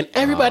Pyrex, and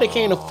everybody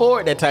can't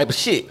afford that type of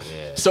shit.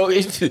 Yeah. So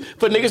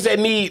for niggas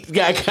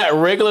that got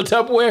regular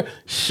Tupperware,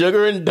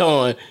 sugar and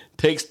Dawn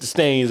takes the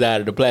stains out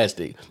of the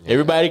plastic. Yeah.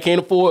 Everybody can't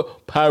afford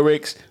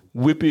Pyrex.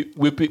 Whip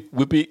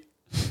it.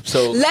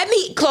 So let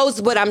me close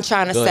what I'm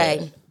trying to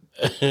say.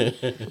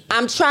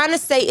 I'm trying to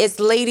say is,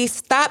 ladies,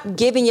 stop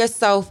giving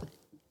yourself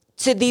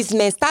to these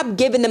men. Stop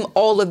giving them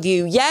all of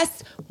you.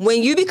 Yes,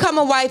 when you become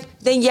a wife,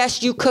 then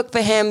yes, you cook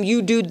for him.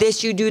 You do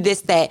this,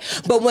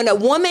 that. But when a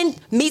woman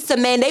meets a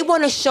man, they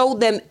want to show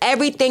them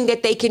everything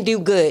that they can do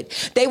good.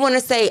 They want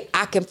to say,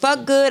 I can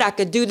fuck good, I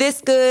can do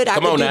this good, I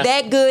can do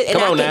that good, and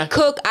I can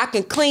cook, I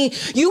can clean.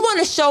 You want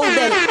to show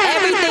them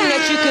everything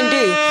that you can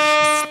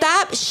do.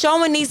 Stop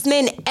showing these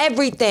men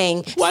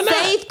everything. Why not?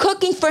 Save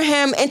cooking for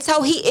him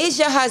until he is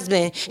your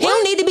husband. He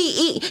don't need to be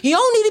eating. You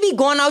don't need to be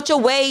going out your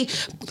way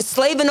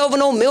slaving over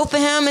no meal for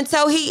him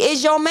until he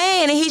is your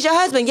man and he's your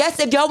husband. Yes,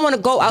 if y'all want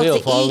to go out to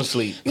eat.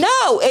 Asleep.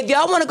 No, if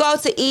y'all want to go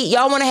out to eat,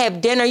 y'all want to have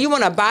dinner, you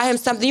want to buy him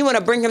something, you want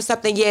to bring him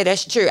something, yeah,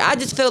 that's true. I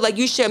just feel like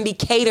you shouldn't be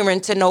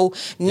catering to no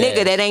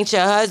nigga that ain't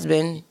your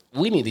husband.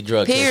 We need to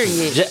drug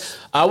Period. test.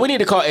 We need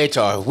to call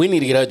HR. We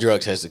need to get her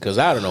drug tested because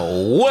I don't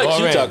know what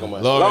you talking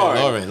about.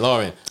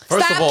 Lauren.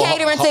 First Stop of all,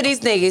 catering to these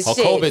niggas. Her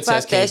shit. COVID Fuck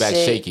test came back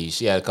shit. shaky.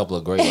 She had a couple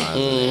of great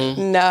lines.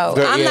 No,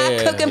 I'm not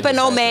cooking for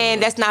no man.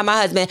 That's not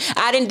my husband.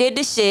 I done did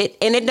the shit,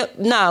 and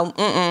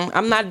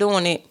I'm not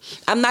doing it.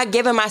 I'm not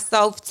giving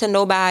myself to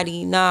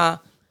nobody. Nah.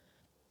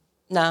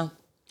 No.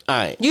 All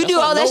right. You do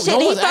all that shit.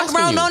 He fuck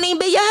around, don't even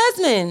be your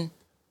husband.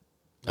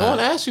 I want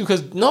to ask you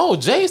because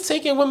Jay's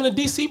taking women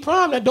to DC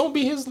prom that don't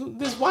be his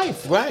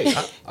wife. Right.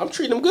 I'm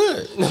treating him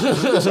good.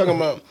 What you talking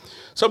about?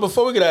 So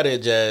before we get out of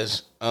here,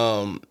 Jazz,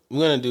 we're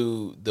gonna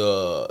do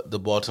the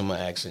Baltimore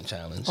accent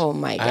challenge. Oh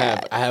my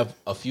God! I have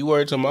a few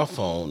words on my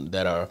phone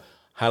that are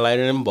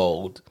highlighted in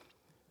bold.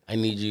 I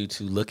need you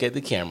to look at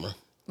the camera.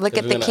 Look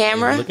at the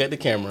camera. Look at the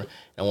camera.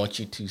 I want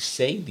you to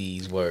say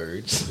these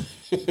words.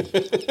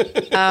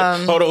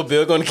 Hold on,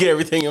 Bill. Gonna get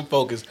everything in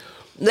focus.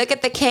 Look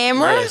at the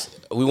camera. Yes,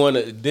 we want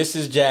to. This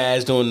is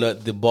Jazz doing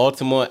the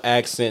Baltimore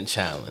accent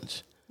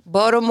challenge.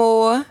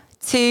 Baltimore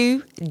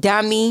to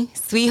Dummy,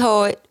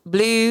 Sweetheart,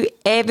 Blue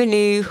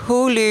Avenue,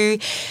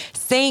 Hulu,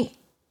 Sink,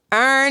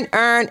 Earn,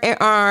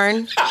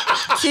 and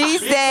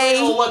Tuesday.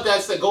 You don't want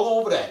that said. Go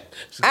over that.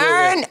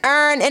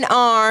 Earn, and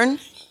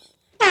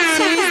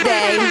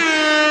Tuesday.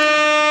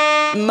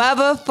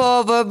 Mother,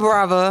 father,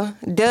 brother.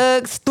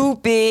 Doug,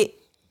 stupid.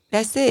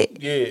 That's it.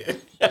 Yeah.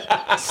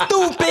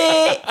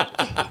 Stupid.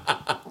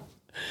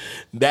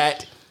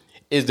 That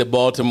is the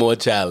Baltimore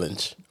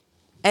challenge.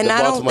 And the I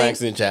don't Baltimore think,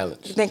 accent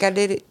challenge. You think I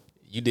did it?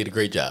 You did a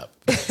great job.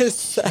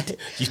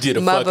 You did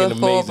a Mother, fucking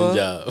amazing father,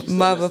 job.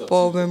 Mother,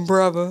 father, and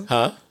brother.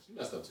 Huh? You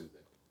messed up Tuesday.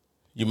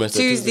 You messed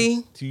Tuesday.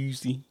 up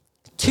Tuesday.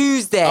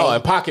 Tuesday. Oh,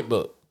 and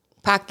pocketbook.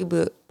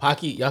 Pocketbook.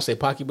 Pocket. Y'all say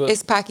pocketbook.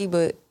 It's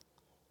pocketbook.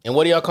 And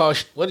what do y'all call?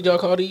 What did y'all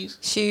call these?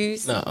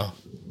 Shoes. No.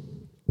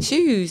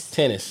 Shoes.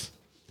 Tennis.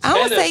 I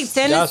don't say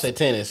tennis. Y'all say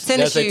tennis. Tennis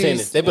Y'all say shoes.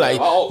 tennis. They be like,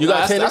 you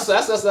got tennis?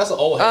 That's an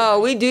old head.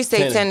 Oh, we do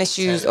say tennis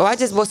shoes. Oh, I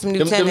just bought some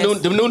new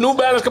tennis. Them new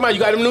Balance come out. You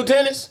got them new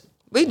tennis?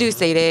 We do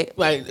say that.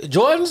 Like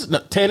Jordans? No,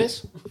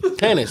 tennis.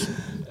 Tennis.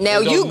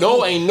 Now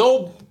ain't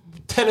no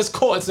tennis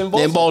courts in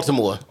Baltimore. In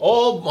Baltimore.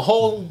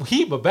 Whole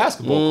heap of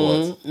basketball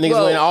courts. Niggas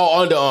wearing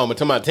all Under Armour.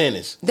 Talking about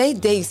tennis.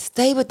 They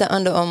stay with the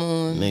Under Armour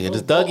on. Nigga, the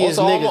thuggiest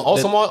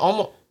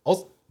niggas.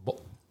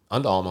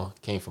 Under Armour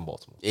came from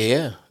Baltimore.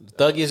 Yeah. The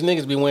thuggiest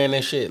niggas be wearing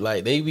that shit.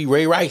 Like, they be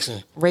Ray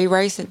Ricing. Ray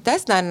Ricing.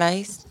 That's not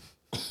nice.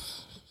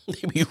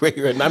 They be Ray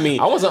Ricing. I mean,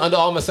 I was an Under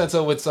Armour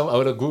center with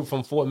a group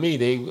from Fort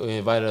Meade. They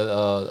invited,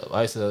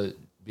 I used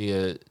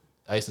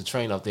to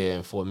train up there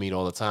in Fort Meade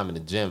all the time in the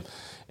gym.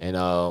 And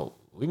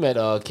we met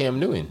Cam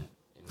Newton.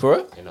 For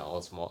real? In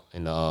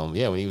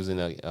when he was in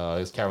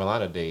his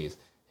Carolina days.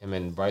 Him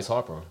and Bryce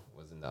Harper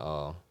was in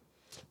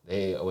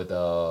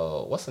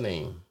what's the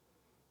name?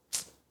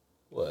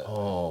 What?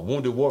 Oh,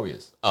 Wounded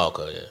Warriors. Oh,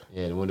 okay, yeah.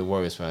 Yeah, the Wounded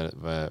Warriors trying to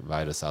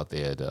invite us out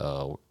there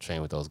to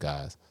train with those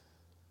guys.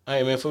 All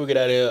right, man, before we get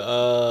out of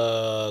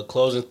here,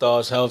 closing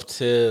thoughts, health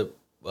tip,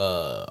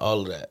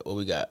 all of that. What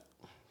we got?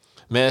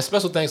 Man,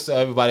 special thanks to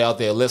everybody out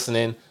there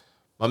listening.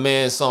 My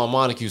man, Son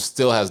Montague,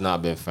 still has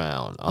not been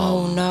found.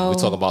 Oh, no. We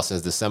talk about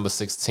since December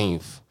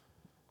 16th.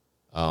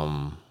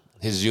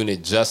 His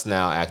unit just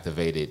now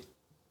activated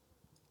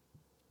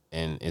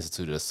and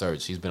instituted a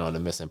search. He's been on the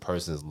missing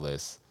persons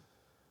list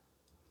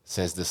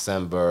since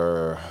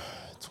December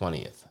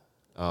 20th.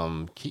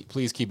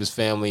 Please keep his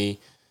family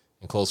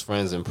and close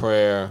friends in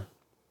prayer.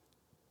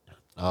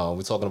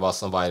 We're talking about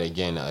somebody,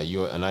 again, a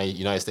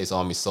United States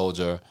Army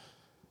soldier. We're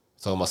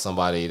talking about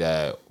somebody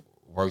that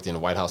worked in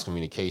White House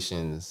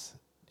communications,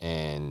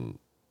 and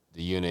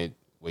the unit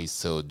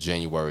waits till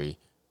January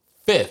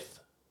 5th.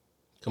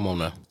 Come on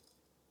now.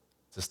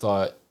 To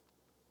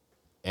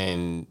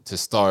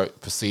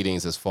start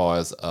proceedings as far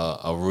as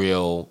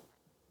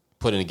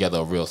putting together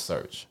a real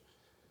search.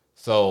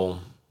 So,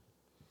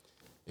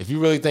 if you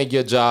really think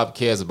your job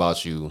cares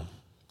about you,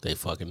 they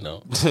fucking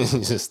don't.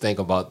 Just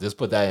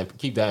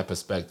keep that in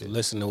perspective.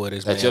 Listen to what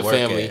this that man your work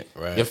family, at,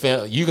 right? your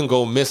family, you can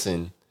go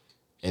missing,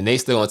 and they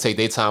still gonna take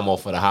their time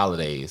off for the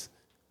holidays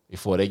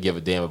before they give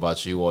a damn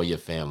about you or your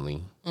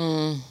family.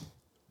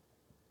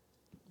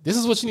 This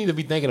is what you need to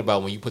be thinking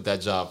about when you put that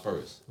job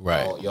first,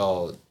 right?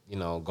 Y'all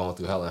going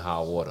through hell and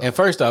high water. And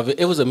first off,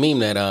 it was a meme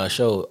that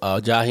showed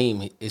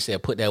Jaheim. It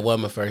said put that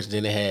woman first.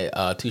 Then it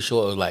had Too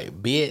Short was like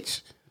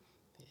bitch,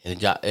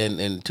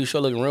 and Too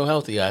Short looking real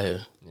healthy out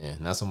here. Yeah,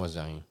 not so much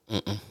Jaheim.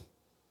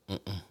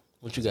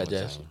 What you got,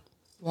 Jess?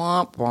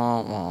 Have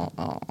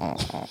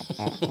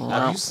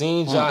you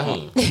seen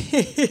Jaheim?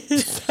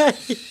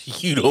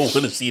 You don't want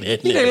to see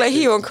that. He look like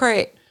he on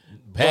crack.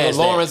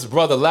 Lawrence's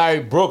brother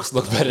Larry Brooks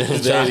look better than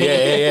Jaheim.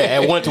 Yeah.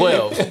 At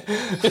 112.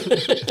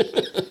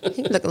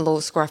 He look a little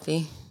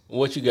scruffy.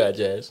 What you got,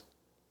 Jazz?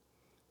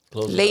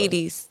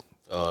 Ladies.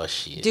 Oh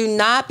shit. Do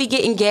not be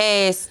getting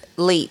gas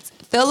late.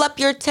 Fill up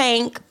your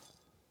tank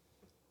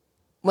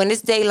when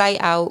it's daylight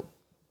out,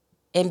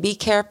 and be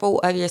careful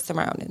of your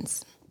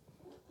surroundings.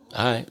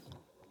 All right.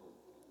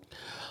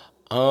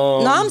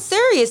 No, I'm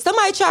serious.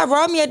 Somebody tried to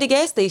rob me at the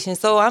gas station,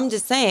 so I'm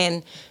just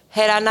saying,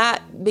 had I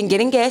not been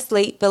getting gas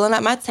late, filling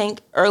up my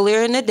tank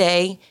earlier in the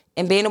day,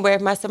 and being aware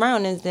of my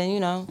surroundings,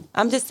 then,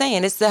 I'm just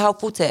saying, it's a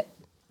helpful tip.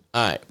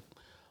 All right.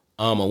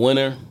 A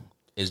winner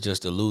is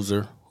just a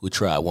loser who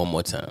tried one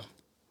more time.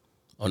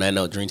 On that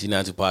note, Dream Team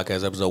 92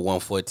 Podcast, episode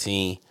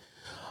 114.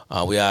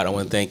 We out. I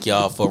want to thank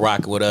y'all for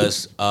rocking with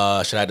us.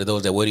 Shout out to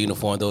those that wear the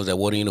uniform, those that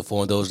wore the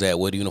uniform, those that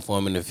wear the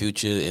uniform in the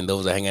future, and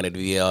those that hang out at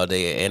the VA all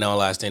day, and all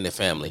our extended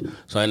family.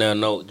 So on that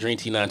note, Dream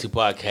Team 92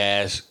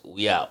 Podcast,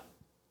 we out.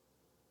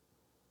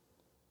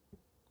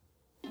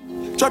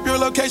 Drop your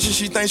location,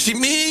 she thinks she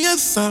me or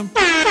something.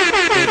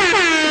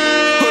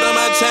 Put on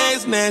my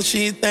chains, now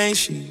she thinks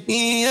she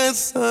me or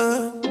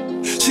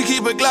something. She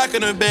keep a Glock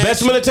in her bag.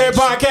 Best military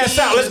podcast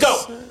out. Let's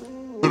go.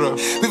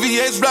 The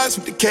VX blocks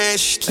with the cash,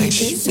 she thinks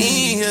she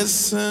me or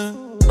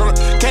something.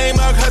 Came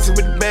out hustling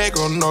with the bag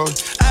on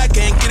nose. I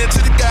can't get into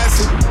the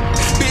gossip.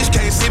 Bitch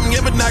can't see me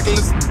in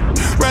binoculars.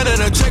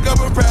 Running a check up,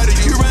 I'm proud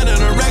of you. Running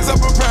a racks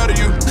up, I'm proud of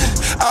you.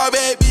 All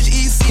bad bitch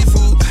eat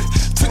seafood.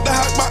 Took the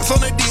hot box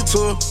on the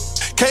detour.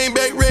 Came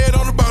back red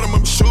on the bottom of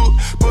my shoe.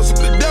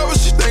 Posted the devil,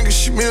 she thinkin'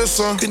 she me or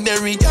something.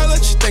 Canary yellow,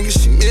 she thinkin'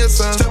 she me or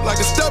something. Step like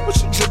a stepper,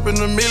 she drippin'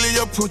 a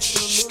million poochie.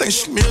 She think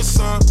she me or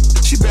something.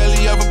 She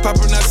barely ever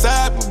poppin'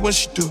 outside, but when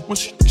she do,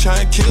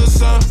 try and kill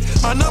some.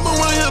 My number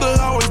one hitter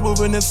always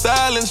moving in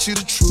silence, she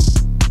the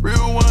truth.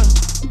 real one.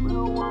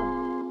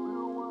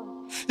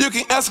 You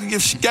can ask her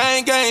if she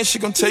gang, she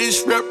gon' tell you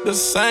she rep the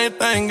same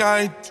thing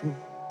I do.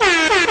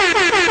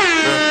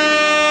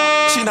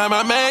 She not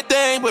my main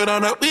thing, but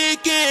on the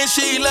weekend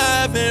she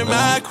loving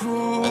my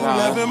crew,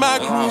 loving my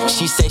crew.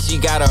 She say she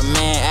got a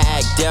man,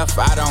 act deaf,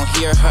 I don't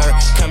hear her.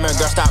 Come here,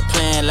 girl, stop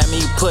playing, let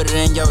me put it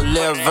in your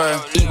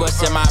liver. Eat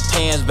what's in my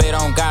pants, babe,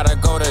 don't gotta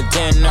go to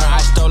dinner.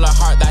 I stole her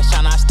heart, that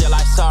shine, I still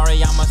like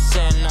sorry, I'm a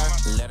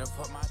sinner. Let her